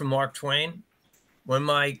line from Mark Twain? When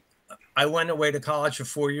I went away to college for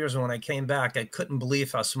 4 years, and when I came back, I couldn't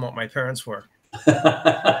believe how smart my parents were.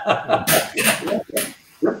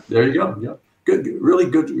 There you go. Yeah, good, really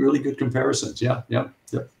good comparisons. Yeah.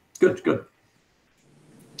 Good.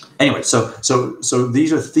 Anyway, so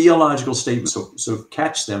these are theological statements. So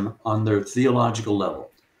catch them on their theological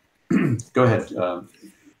level. Go ahead.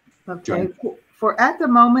 Okay. For at the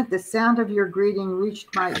moment the sound of your greeting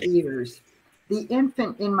reached my ears, the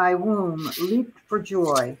infant in my womb leaped for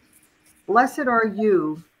joy. Blessed are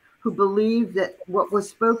you who believe that what was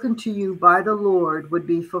spoken to you by the Lord would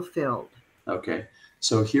be fulfilled. Okay,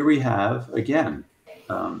 so here we have, again,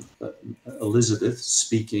 Elizabeth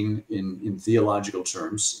speaking in theological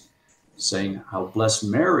terms, saying how blessed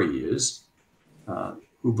Mary is,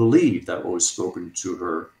 who believed that what was spoken to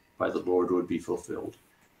her by the Lord would be fulfilled.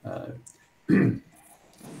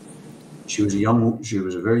 She was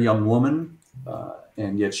a very young woman,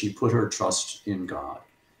 and yet she put her trust in God.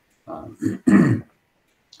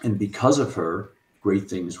 And because of her, great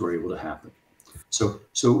things were able to happen. So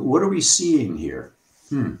what are we seeing here?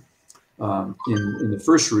 In the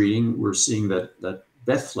first reading, we're seeing that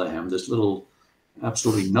Bethlehem, this little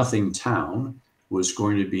absolutely nothing town, was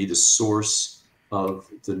going to be the source of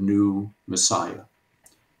the new Messiah.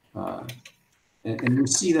 And we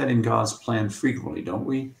see that in God's plan frequently, don't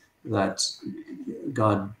we? That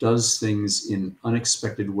God does things in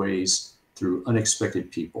unexpected ways through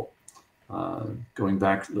unexpected people. Going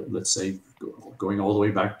back, let's say, going all the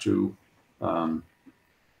way back to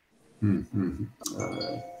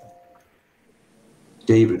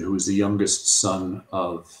David, who was the youngest son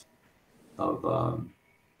of oh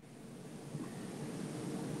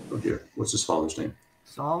dear, what's his father's name?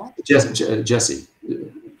 Saul? Jesse.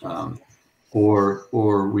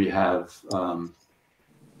 Or we have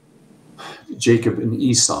Jacob and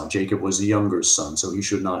Esau. Jacob was the younger son, so he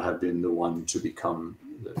should not have been the one to become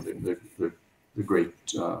the great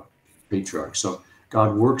patriarch. So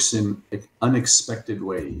God works in unexpected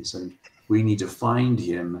ways, and we need to find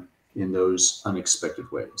him in those unexpected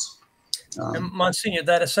ways. And Monsignor,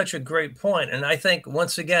 that is such a great point. And I think,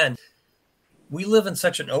 once again, we live in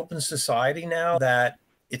such an open society now that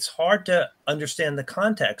it's hard to understand the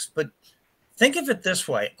context. But think of it this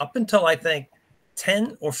way. Up until, I think,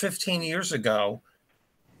 10 or 15 years ago,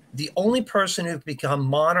 the only person who could become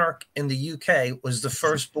monarch in the UK was the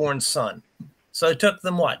firstborn son. So it took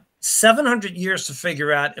them, 700 years to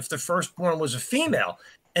figure out if the firstborn was a female.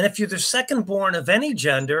 And if you're the secondborn of any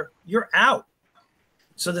gender, you're out.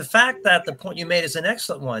 So the fact that the point you made is an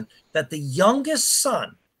excellent one, that the youngest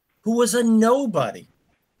son, who was a nobody,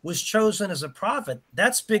 was chosen as a prophet,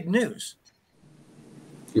 that's big news.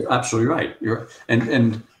 You're absolutely right.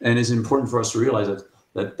 And it's important for us to realize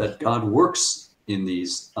that God works in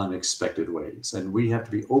these unexpected ways, and we have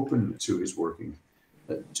to be open to his working,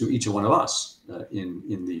 to each one of us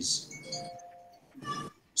in these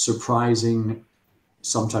surprising,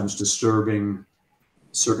 sometimes disturbing,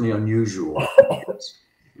 certainly unusual ways.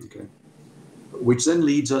 Okay, which then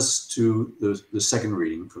leads us to the second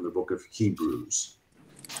reading from the book of Hebrews.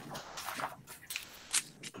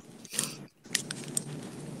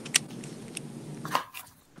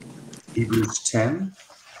 Hebrews 10.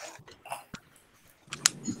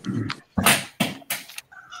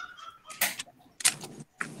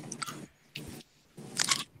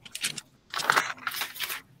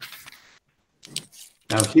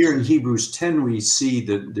 Now, here in Hebrews 10, we see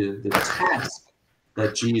the task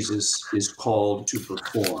that Jesus is called to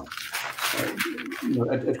perform.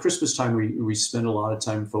 At Christmas time, we spend a lot of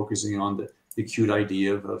time focusing on the cute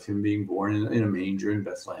idea of him being born in a manger in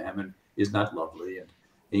Bethlehem, and isn't that lovely? And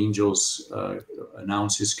angels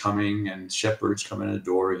announce his coming, and shepherds come and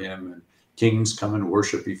adore him, and kings come and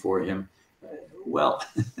worship before him. Well,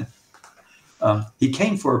 he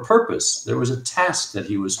came for a purpose. There was a task that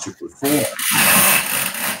he was to perform.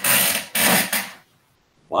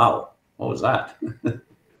 Wow, what was that?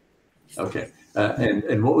 Okay,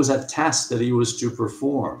 and what was that task that he was to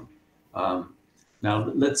perform?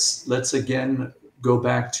 Now let's again go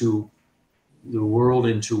back to the world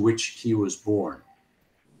into which he was born.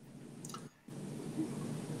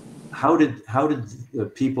 How did the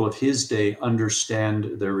people of his day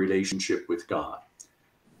understand their relationship with God?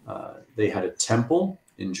 They had a temple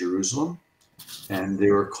in Jerusalem, and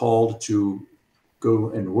they were called to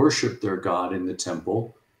go and worship their God in the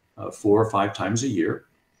temple 4 or 5 times a year.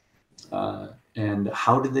 And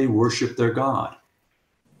how did they worship their God?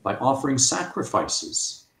 By offering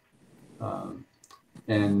sacrifices.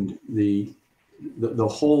 And the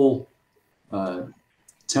whole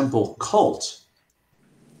temple cult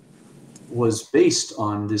was based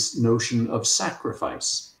on this notion of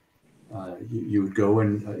sacrifice. You would go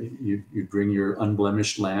and you'd bring your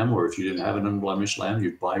unblemished lamb, or if you didn't have an unblemished lamb,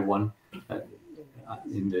 you'd buy one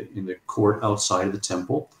in the court outside of the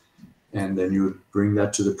temple, and then you would bring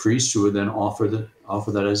that to the priest, who would then offer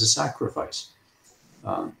that as a sacrifice.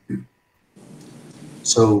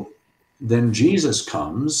 So then Jesus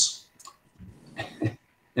comes,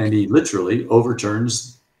 and he literally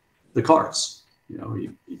overturns the carts. He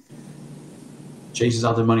chases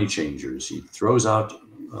out the money changers. He throws out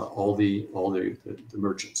all the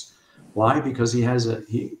merchants. Why? Because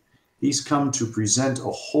he's come to present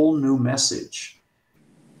a whole new message,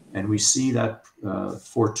 and we see that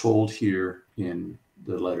foretold here in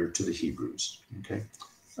the letter to the Hebrews. Okay,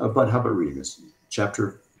 but how about reading this?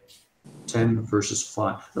 Chapter 10, verses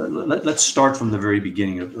 5. Let's start from the very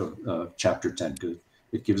beginning of chapter 10, because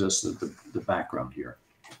it gives us the background here.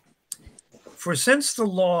 For since the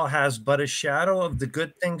law has but a shadow of the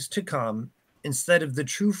good things to come, instead of the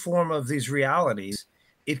true form of these realities,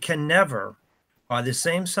 it can never, by the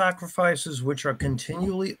same sacrifices which are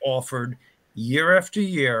continually offered year after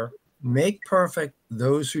year, make perfect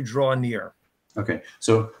those who draw near. Okay,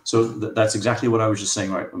 so that's exactly what I was just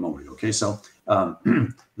saying right a moment ago. Okay, so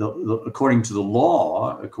according to the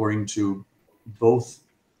law, according to both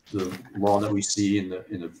the law that we see in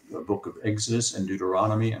the book of Exodus and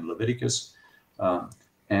Deuteronomy and Leviticus,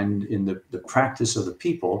 and in the practice of the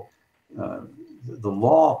people, the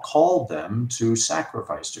law called them to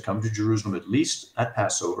sacrifice, to come to Jerusalem at least at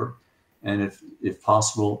Passover, and if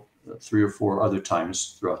possible, 3 or 4 other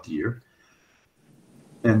times throughout the year.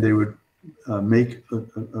 And they would make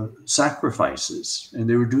sacrifices, and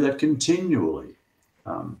they would do that continually.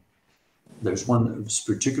 There's one that's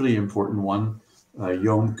particularly important one,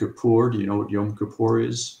 Yom Kippur. Do you know what Yom Kippur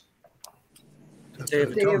is? Day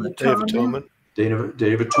of Atonement. Day of Atonement.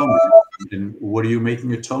 Day of Atonement. And what are you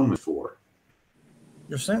making atonement for?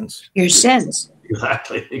 Your sins. Your sins.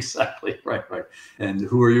 Exactly. Right. And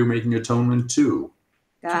who are you making atonement to?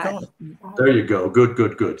 God. There you go.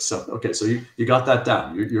 Good. So, okay, so you got that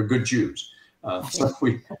down. You're good Jews. So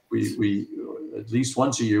we at least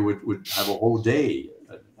once a year would have a whole day.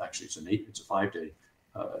 Actually, it's a 5-day,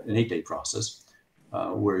 an 8-day process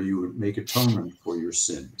where you would make atonement for your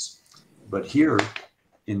sins. But here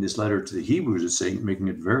in this letter to the Hebrews, it's making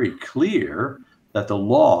it very clear that the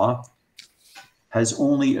law has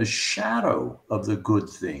only a shadow of the good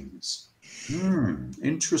things.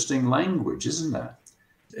 Interesting language, isn't that?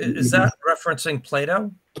 Is that referencing Plato?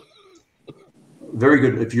 Very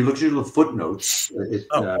good. If you look at the footnotes,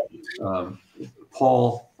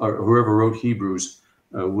 Paul or whoever wrote Hebrews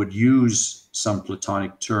would use some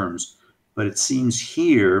Platonic terms, but it seems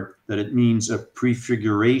here that it means a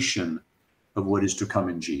prefiguration of what is to come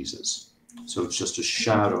in Jesus. So it's just a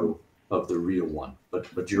shadow of the real one.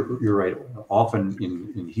 But you're right. Often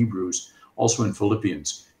in Hebrews, also in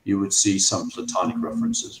Philippians, you would see some Platonic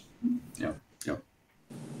references. Yeah.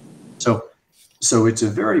 So it's a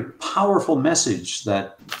very powerful message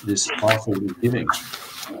that this author is giving,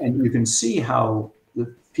 and you can see how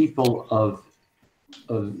the people of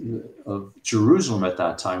Jerusalem at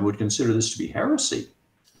that time would consider this to be heresy.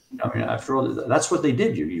 I mean, after all, that's what they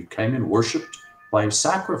did. You came and worshipped by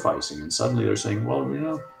sacrificing, and suddenly they're saying, well,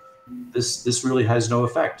 this really has no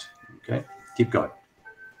effect. Okay, keep going.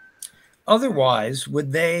 Otherwise,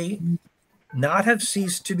 would they not have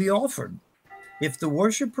ceased to be offered? If the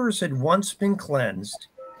worshippers had once been cleansed,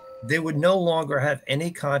 they would no longer have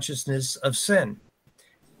any consciousness of sin.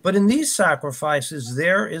 But in these sacrifices,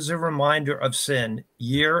 there is a reminder of sin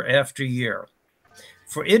year after year.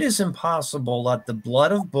 For it is impossible that the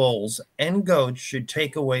blood of bulls and goats should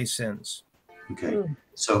take away sins. Okay,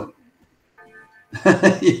 so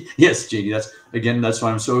yes, Jeannie, that's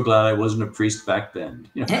why I'm so glad I wasn't a priest back then.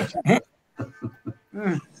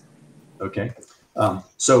 Okay,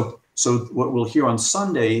 so what we'll hear on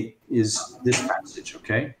Sunday is this passage.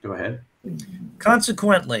 Okay, go ahead.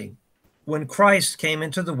 Consequently, when Christ came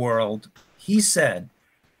into the world, he said,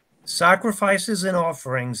 "Sacrifices and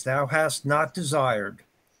offerings thou hast not desired,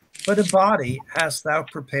 but a body hast thou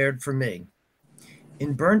prepared for me.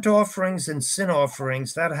 In burnt offerings and sin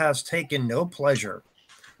offerings thou hast taken no pleasure.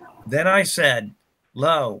 Then I said,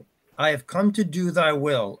 Lo, I have come to do thy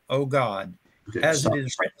will, O God, Okay, as it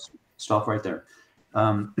is written." Stop right there.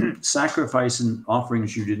 Sacrifice and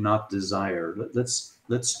offerings you did not desire.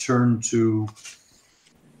 Let's turn to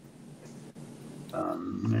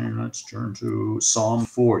Psalm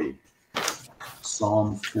 40.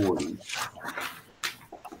 Psalm 40.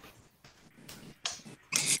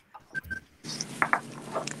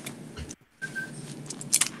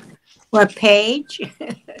 What page?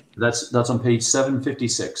 That's on page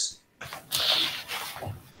 756.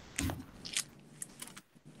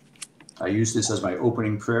 I use this as my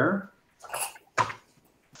opening prayer.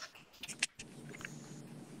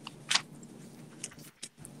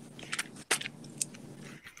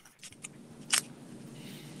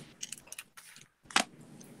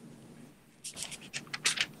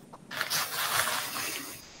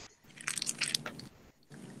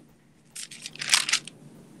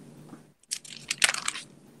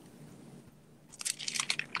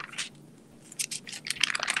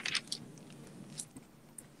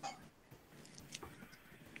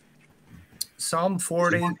 Psalm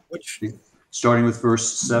 40, which Starting with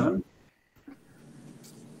verse 7.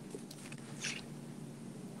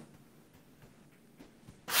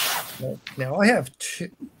 now I have two.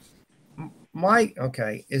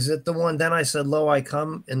 Okay, is it the one? Then I said, Lo, I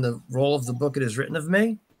come, in the roll of the book it is written of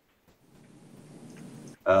me?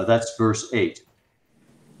 That's verse 8.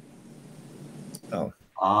 Oh.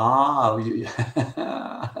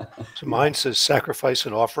 So mine says sacrifice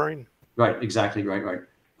and offering. Right, exactly, right.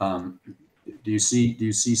 Do you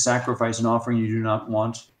see sacrifice and offering you do not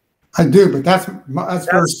want? I do, but that's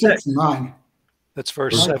verse 6 in mine. That's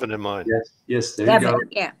verse 7 in mine. Yes, there Seven. you go.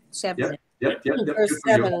 Yeah, 7. Yep. Verse Good for you.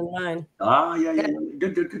 7 and 9. Yeah.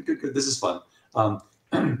 Good. This is fun.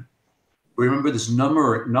 Remember, this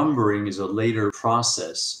numbering is a later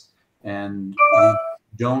process, and we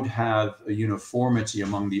don't have a uniformity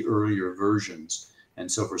among the earlier versions.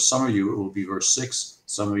 And so for some of you, it will be verse 6.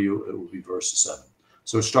 Some of you, it will be verse 7.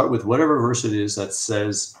 So start with whatever verse it is that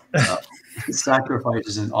says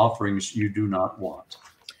sacrifices and offerings you do not want.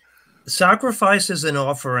 Sacrifices and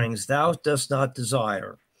offerings thou dost not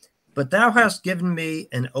desire, but thou hast given me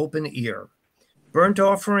an open ear. Burnt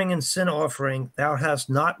offering and sin offering thou hast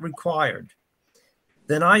not required.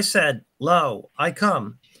 Then I said, Lo, I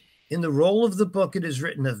come. In the roll of the book it is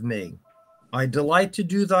written of me. I delight to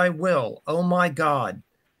do thy will, O my God.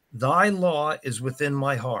 Thy law is within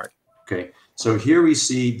my heart. Okay, so here we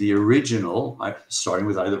see the original, starting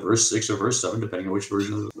with either verse 6 or verse 7, depending on which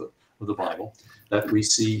version of the Bible, that we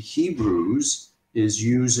see Hebrews is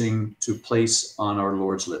using to place on our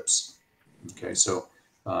Lord's lips. Okay, so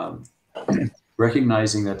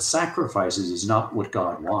recognizing that sacrifices is not what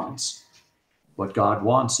God wants. What God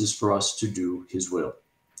wants is for us to do his will.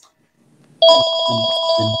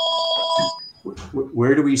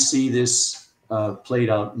 Where do we see this played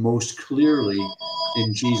out most clearly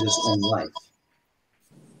in Jesus' own life?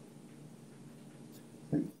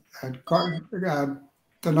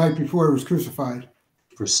 The night before he was crucified.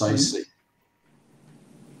 Precisely.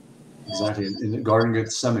 Exactly. In the Garden of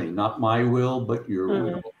Gethsemane, not my will, but your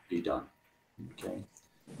will be done. Okay.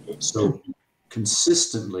 So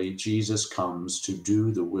consistently, Jesus comes to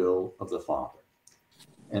do the will of the Father.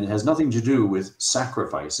 And it has nothing to do with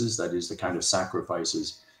sacrifices, that is the kind of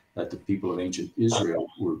sacrifices that the people of ancient Israel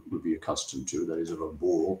would be accustomed to, that is of a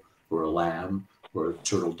bull or a lamb or a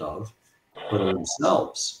turtle dove, but of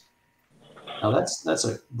themselves. Now that's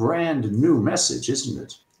a brand new message, isn't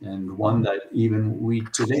it? And one that even we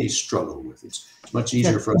today struggle with. It's much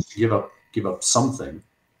easier for us to give up something.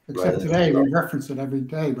 Except today we reference it every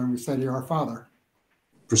day when we say Our Father.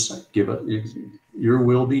 Give up, your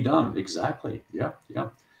will be done. Exactly. Yeah.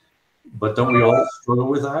 But don't we all struggle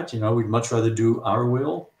with that? We'd much rather do our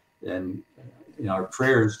will. And in our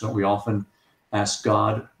prayers, don't we often ask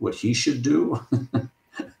God what he should do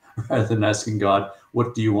rather than asking God,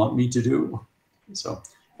 what do you want me to do? So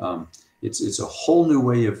it's a whole new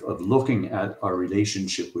way of looking at our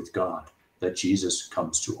relationship with God that Jesus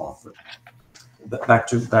comes to offer. Back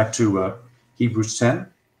to Hebrews 10.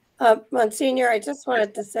 Monsignor, I just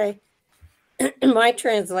wanted to say, my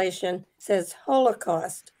translation says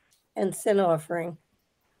Holocaust and sin offering.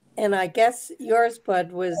 And I guess yours,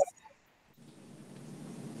 Bud, was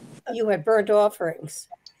you had burnt offerings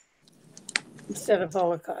instead of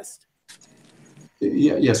Holocaust.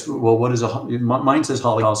 Yeah, yes. Well, what is mine says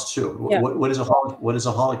Holocaust too. Yeah. What is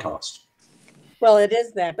a Holocaust? Well, it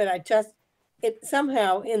is that, but it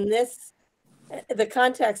somehow in the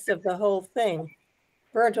context of the whole thing,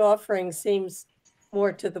 burnt offering seems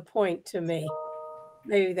more to the point to me.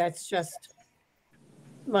 Maybe that's just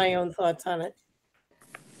my own thoughts on it.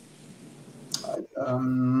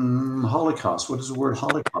 Holocaust. What does the word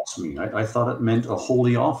Holocaust mean? I thought it meant a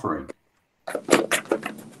holy offering.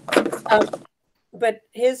 But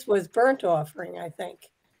his was burnt offering, I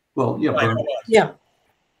think. Well, yeah. Burnt. Yeah.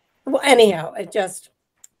 Well, anyhow, it's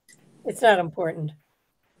not important.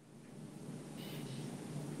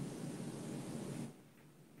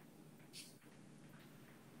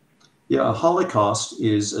 Yeah, a Holocaust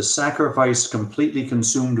is a sacrifice completely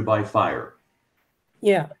consumed by fire.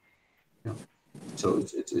 Yeah. Yeah. So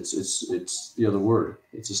it's the other word.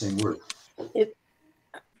 It's the same word.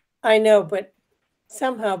 I know, but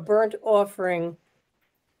somehow burnt offering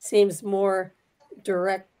seems more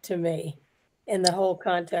direct to me in the whole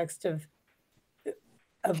context of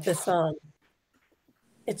the song.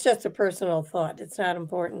 It's just a personal thought. It's not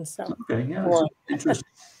important. So okay, yeah, interesting.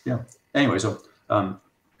 Yeah. Anyway, so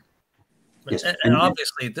yes. And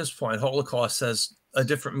obviously at this point, Holocaust has a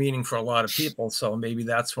different meaning for a lot of people. So maybe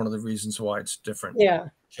that's one of the reasons why it's different. Yeah.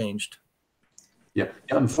 Changed. Yeah.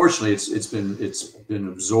 Unfortunately, it's been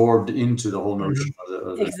absorbed into the whole notion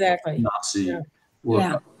of the exactly Nazi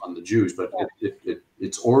work on the Jews, but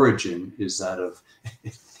its origin is that of.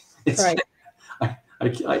 It's, right.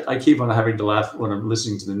 I keep on having to laugh when I'm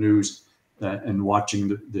listening to the news and watching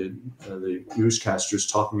the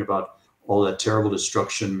newscasters talking about all that terrible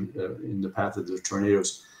destruction in the path of the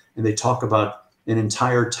tornadoes, and they talk about an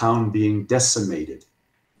entire town being decimated.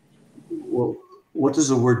 Well, what does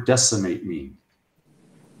the word decimate mean?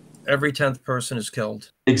 Every 10th person is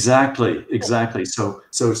killed. Exactly. So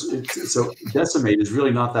decimate is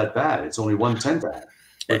really not that bad. It's only 1/10 that.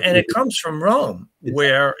 And it comes from Rome,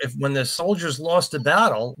 where when the soldiers lost a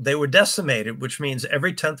battle, they were decimated, which means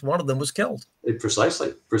every 10th one of them was killed.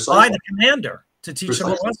 Precisely. By the commander to teach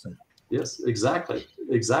them a lesson. Yes, exactly.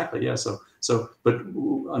 Yeah. So, but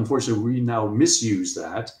unfortunately, we now misuse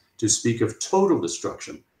that to speak of total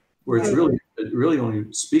destruction, where it really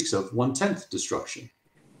only speaks of 1/10 destruction.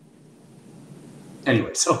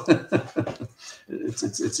 Anyway, so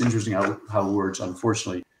it's interesting how words,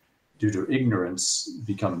 unfortunately, due to ignorance,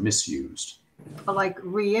 become misused. Like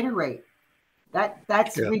reiterate,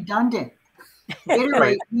 that's redundant.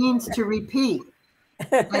 Reiterate means to repeat,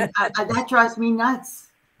 and that drives me nuts.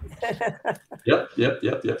 Yep.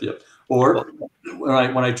 Or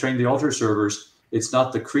when I train the altar servers, it's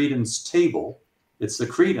not the credence table, it's the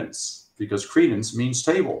credence, because credence means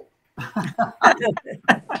table.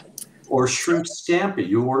 Or shrimp scampi.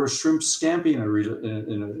 You order shrimp scampi in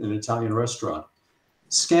an Italian restaurant.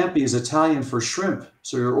 Scampi is Italian for shrimp,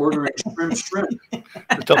 so you're ordering shrimp.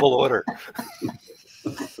 A double order.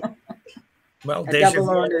 Well, double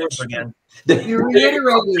order again. You're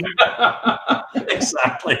reiterating.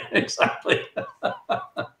 Exactly.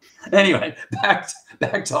 Anyway, back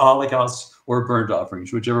to Holocaust or burnt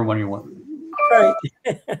offerings, whichever one you want. Right.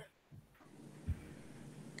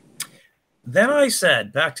 Then I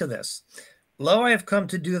said, back to this, lo, I have come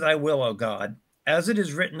to do thy will, O God, as it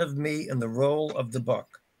is written of me in the roll of the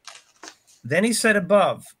book. Then he said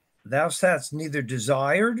above, thou hast neither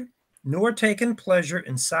desired nor taken pleasure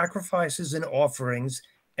in sacrifices and offerings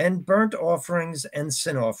and burnt offerings and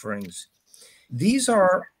sin offerings. These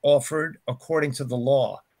are offered according to the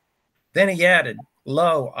law. Then he added,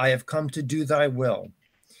 lo, I have come to do thy will.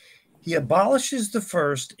 He abolishes the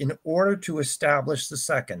first in order to establish the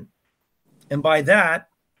second. And by that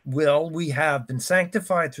will we have been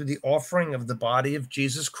sanctified through the offering of the body of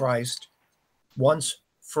Jesus Christ once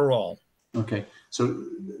for all. Okay, so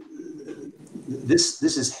this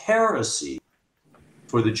is heresy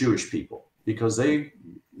for the Jewish people, because their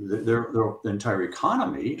entire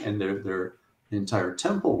economy and their entire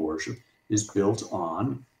temple worship is built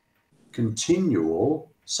on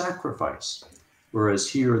continual sacrifice. Whereas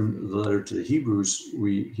here in the letter to the Hebrews,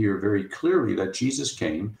 we hear very clearly that Jesus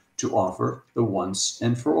came to offer the once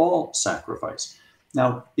and for all sacrifice.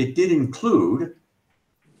 Now, it did include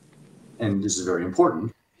and this is very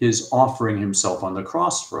important, his offering himself on the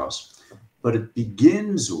cross for us. But it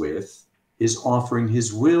begins with his offering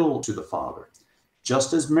his will to the Father,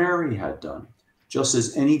 just as Mary had done, just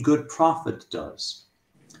as any good prophet does.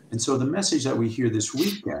 And so the message that we hear this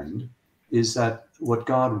weekend is that what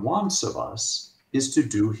God wants of us is to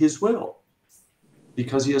do his will,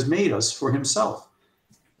 because he has made us for himself.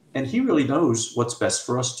 And he really knows what's best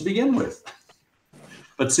for us to begin with.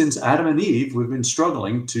 But since Adam and Eve, we've been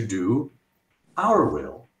struggling to do our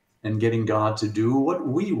will and getting God to do what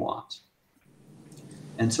we want.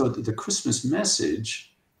 And so the Christmas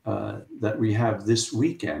message that we have this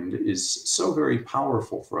weekend is so very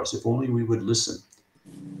powerful for us, if only we would listen.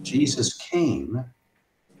 Jesus came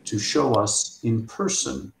to show us in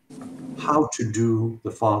person how to do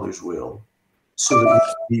the Father's will, so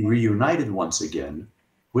that we be reunited once again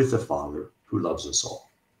with the Father who loves us all.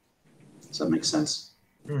 Does that make sense?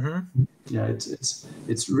 Mm-hmm. Yeah,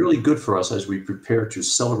 it's really good for us as we prepare to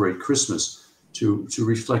celebrate Christmas to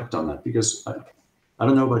reflect on that, because I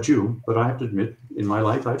don't know about you, but I have to admit, in my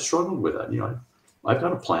life, I've struggled with that. I've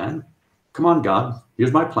got a plan. Come on, God,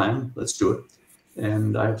 here's my plan. Let's do it.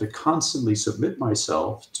 And I have to constantly submit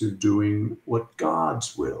myself to doing what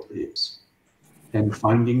God's will is and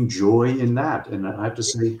finding joy in that. And I have to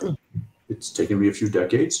say, it's taken me a few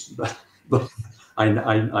decades, but I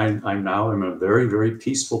now am a very, very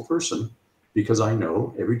peaceful person, because I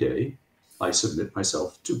know every day I submit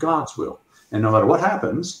myself to God's will. And no matter what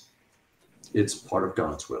happens, it's part of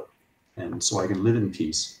God's will. And so I can live in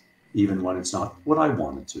peace, even when it's not what I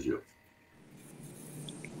wanted to do.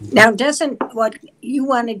 Now, doesn't what you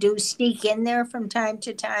want to do sneak in there from time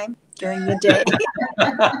to time during the day?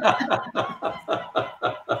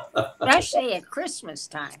 Especially at Christmas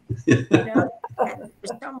time. There's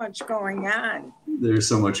so much going on. There's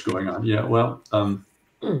so much going on. Yeah, well.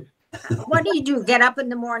 What do you do? Get up in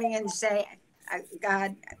the morning and say,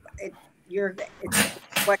 God, it's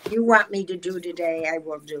what you want me to do today, I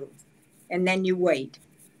will do. And then you wait.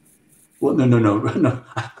 Well, no.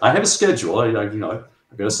 I have a schedule. I've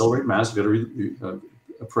got to celebrate Mass. I've got to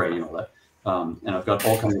pray and all that. And I've got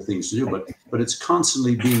all kinds of things to do. But it's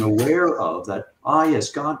constantly being aware of that.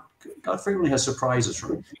 Yes, God frequently has surprises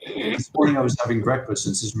for me. This morning I was having breakfast,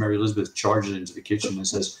 and Sister Mary Elizabeth charges into the kitchen and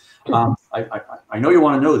says, I know you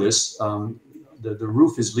want to know this. The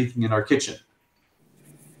roof is leaking in our kitchen.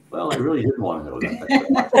 Well, I really didn't want to know that.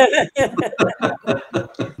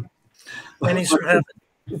 Pennies from heaven.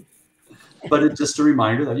 But it's just a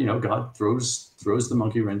reminder that God throws the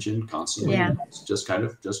monkey wrench in constantly. Yeah. Just kind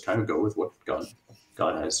of go with what God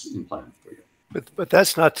has in plan for you. But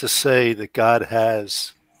that's not to say that God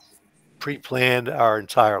has pre-planned our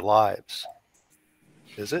entire lives,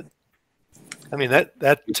 is it? I mean,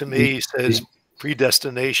 that to me says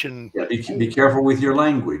predestination. Yeah, be careful with your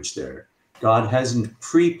language there. God hasn't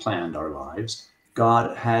pre-planned our lives.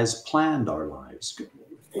 God has planned our lives.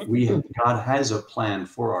 God has a plan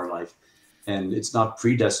for our life, and it's not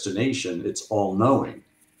predestination, it's all-knowing.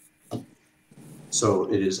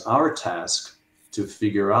 So it is our task to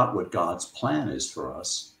figure out what God's plan is for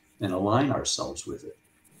us and align ourselves with it.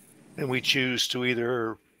 And we choose to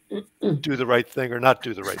either do the right thing or not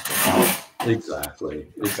do the right thing. Exactly.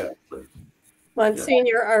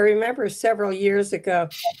 Monsignor, I remember several years ago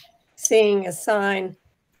seeing a sign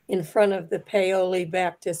in front of the Paoli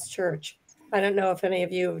Baptist Church. I don't know if any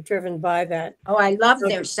of you have driven by that. Oh, I love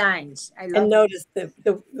their signs. And noticed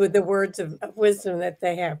the words of wisdom that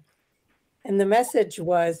they have. And the message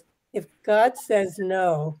was, if God says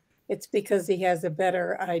no, it's because he has a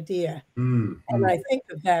better idea. And I think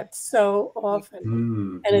of that so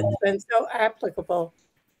often. And it's been so applicable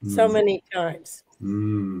so many times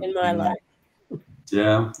in my life.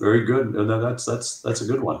 Yeah, very good. That's a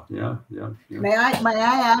good one. Yeah. May I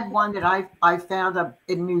add one that I found up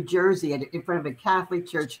in New Jersey in front of a Catholic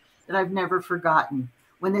church that I've never forgotten.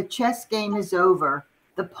 When the chess game is over,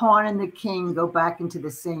 the pawn and the king go back into the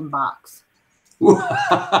same box.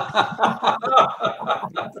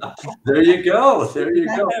 There you go.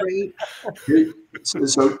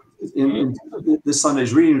 So in this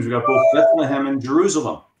Sunday's readings, we've got both Bethlehem and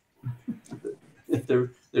Jerusalem.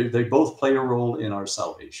 They both play a role in our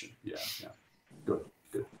salvation. Yeah. Good.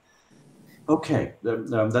 Okay,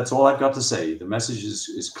 that's all I've got to say. The message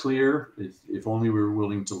is clear. If only we were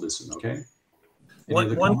willing to listen. Okay.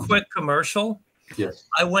 One quick commercial. Yes.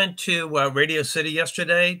 I went to Radio City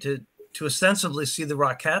yesterday to ostensibly see the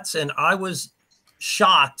Rockettes, and I was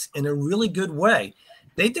shocked in a really good way.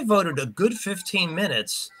 They devoted a good 15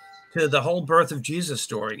 minutes to the whole birth of Jesus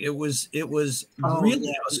story. It was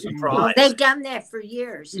really a surprise. Well, they've done that for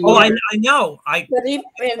years. Oh, I know. But even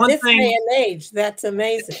in One this thing- day and age, that's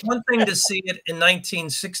amazing. It's one thing to see it in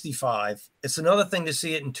 1965. It's another thing to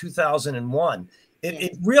see it in 2001.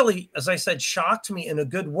 It really, as I said, shocked me in a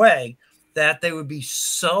good way that they would be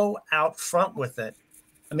so out front with it.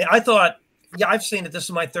 I mean, I thought, yeah, I've seen it. This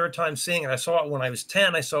is my third time seeing it. I saw it when I was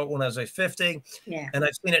 10. I saw it when I was 50. Yeah. And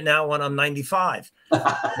I've seen it now when I'm 95. But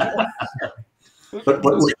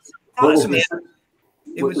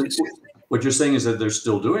what you're saying is that they're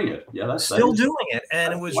still doing it. Yeah, that's still doing it,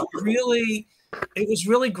 and it was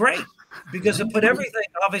really great because it put everything.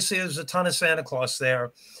 Obviously, there's a ton of Santa Claus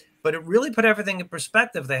there, but it really put everything in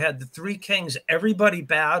perspective. They had the three kings. Everybody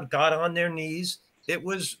bowed, got on their knees. It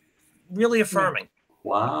was really affirming.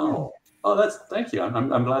 Wow. Oh, thank you.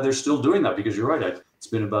 I'm glad they're still doing that, because you're right. It's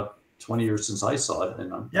been about 20 years since I saw it,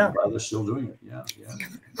 and I'm glad they're still doing it. Yeah.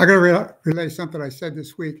 I got to relay something I said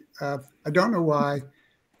this week. I don't know why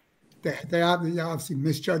they obviously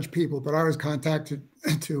misjudge people, but I was contacted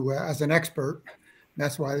as an expert.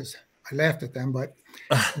 That's why I laughed at them, but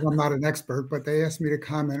I'm not an expert. But they asked me to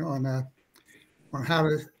comment on how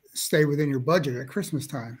to stay within your budget at Christmas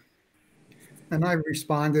time, and I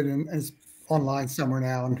responded, and it's online somewhere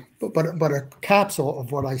now. But a capsule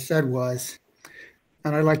of what I said was,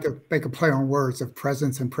 and I like to make a play on words of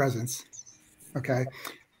presence and presence. Okay,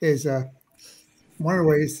 is one of the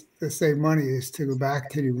ways to save money is to go back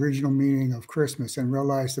to the original meaning of Christmas and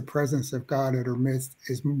realize the presence of God at our midst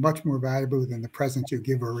is much more valuable than the present you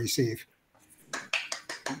give or receive.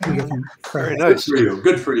 Very nice.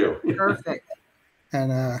 Good for you. Perfect.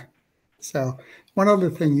 And so one other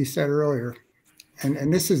thing you said earlier,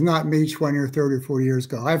 and this is not me 20 or 30 or 40 years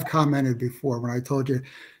ago. I've commented before when I told you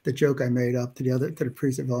the joke I made up to the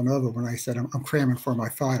priest at Villanova when I said I'm cramming for my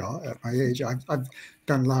final at my age. I've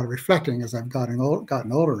done a lot of reflecting as I've gotten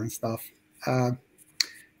older and stuff.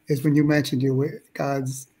 Is when you mentioned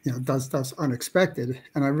God's does stuff unexpected,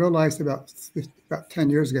 and I realized about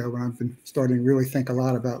 10 years ago when I've been starting to really think a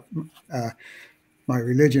lot about my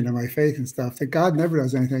religion and my faith and stuff, that God never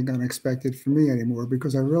does anything unexpected for me anymore,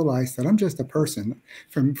 because I realized that I'm just a person.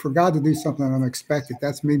 For God to do something unexpected,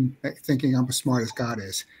 that's me thinking I'm as smart as God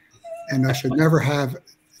is, and I should never have.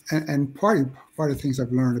 And part of things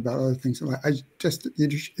I've learned about other things,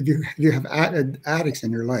 if you have addicts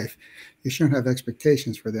in your life, you shouldn't have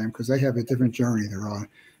expectations for them, because they have a different journey they're on.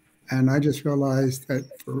 And I just realized that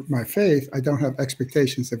for my faith, I don't have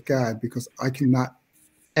expectations of God, because I cannot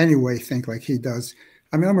anyway think like he does.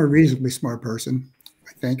 I mean, I'm a reasonably smart person,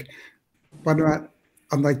 I think, but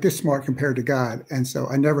I'm like this smart compared to God. And so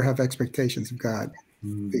I never have expectations of God,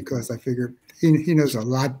 because I figure he knows a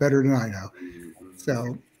lot better than I know.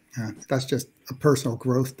 So that's just a personal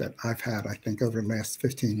growth that I've had, I think, over the last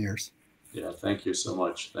 15 years. Yeah, thank you so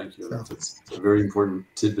much. Thank you. So, that's a very important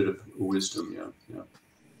tidbit of wisdom. Yeah.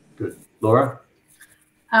 Good. Laura?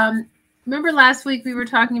 Remember last week we were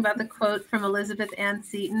talking about the quote from Elizabeth Ann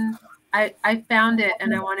Seton? I found it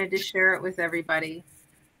and I wanted to share it with everybody.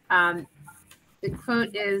 The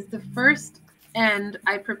quote is, "The first end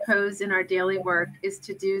I propose in our daily work is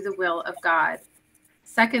to do the will of God.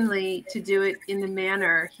 Secondly, to do it in the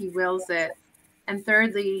manner he wills it. And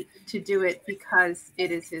thirdly, to do it because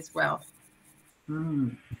it is his will."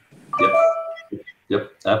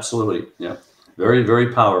 Yep, absolutely. Yeah. Very,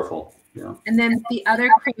 very powerful. Yeah. And then the other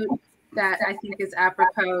quote that I think is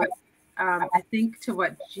apropos, I think, to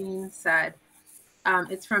what Jean said.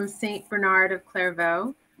 It's from Saint Bernard of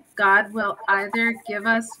Clairvaux. "God will either give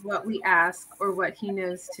us what we ask or what he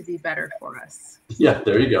knows to be better for us." Yeah,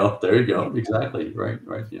 there you go. Exactly. Right.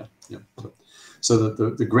 Yeah. So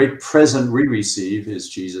the great present we receive is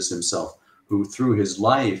Jesus himself, who through his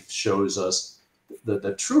life shows us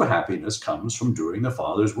that true happiness comes from doing the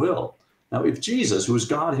Father's will. Now, if Jesus, who is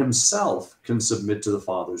God himself, can submit to the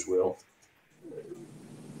Father's will,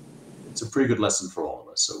 it's a pretty good lesson for all of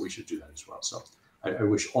us. So we should do that as well. So I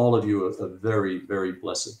wish all of you a very, very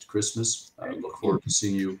blessed Christmas. I look forward to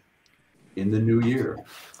seeing you in the new year.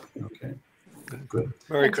 Okay, good.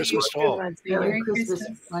 Merry Christmas to all. Merry Christmas.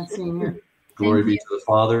 Monsignor. Glory be to the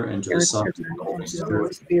Father, and to the Son, and to the Holy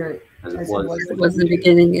Spirit, as it was in the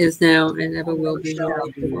beginning, is now, and ever will be.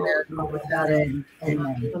 Without end.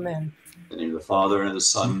 Amen. Amen. In the name of the Father, and the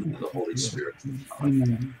Son, and the Holy Spirit.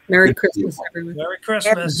 Amen. Merry Christmas, everyone. Merry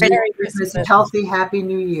Christmas. Merry Christmas. Healthy, happy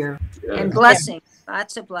New Year. Yeah. And blessings,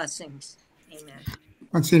 lots of blessings. Amen.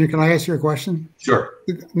 Monsignor, can I ask you a question? Sure.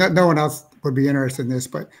 No one else would be interested in this,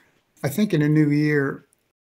 but I think in a new year,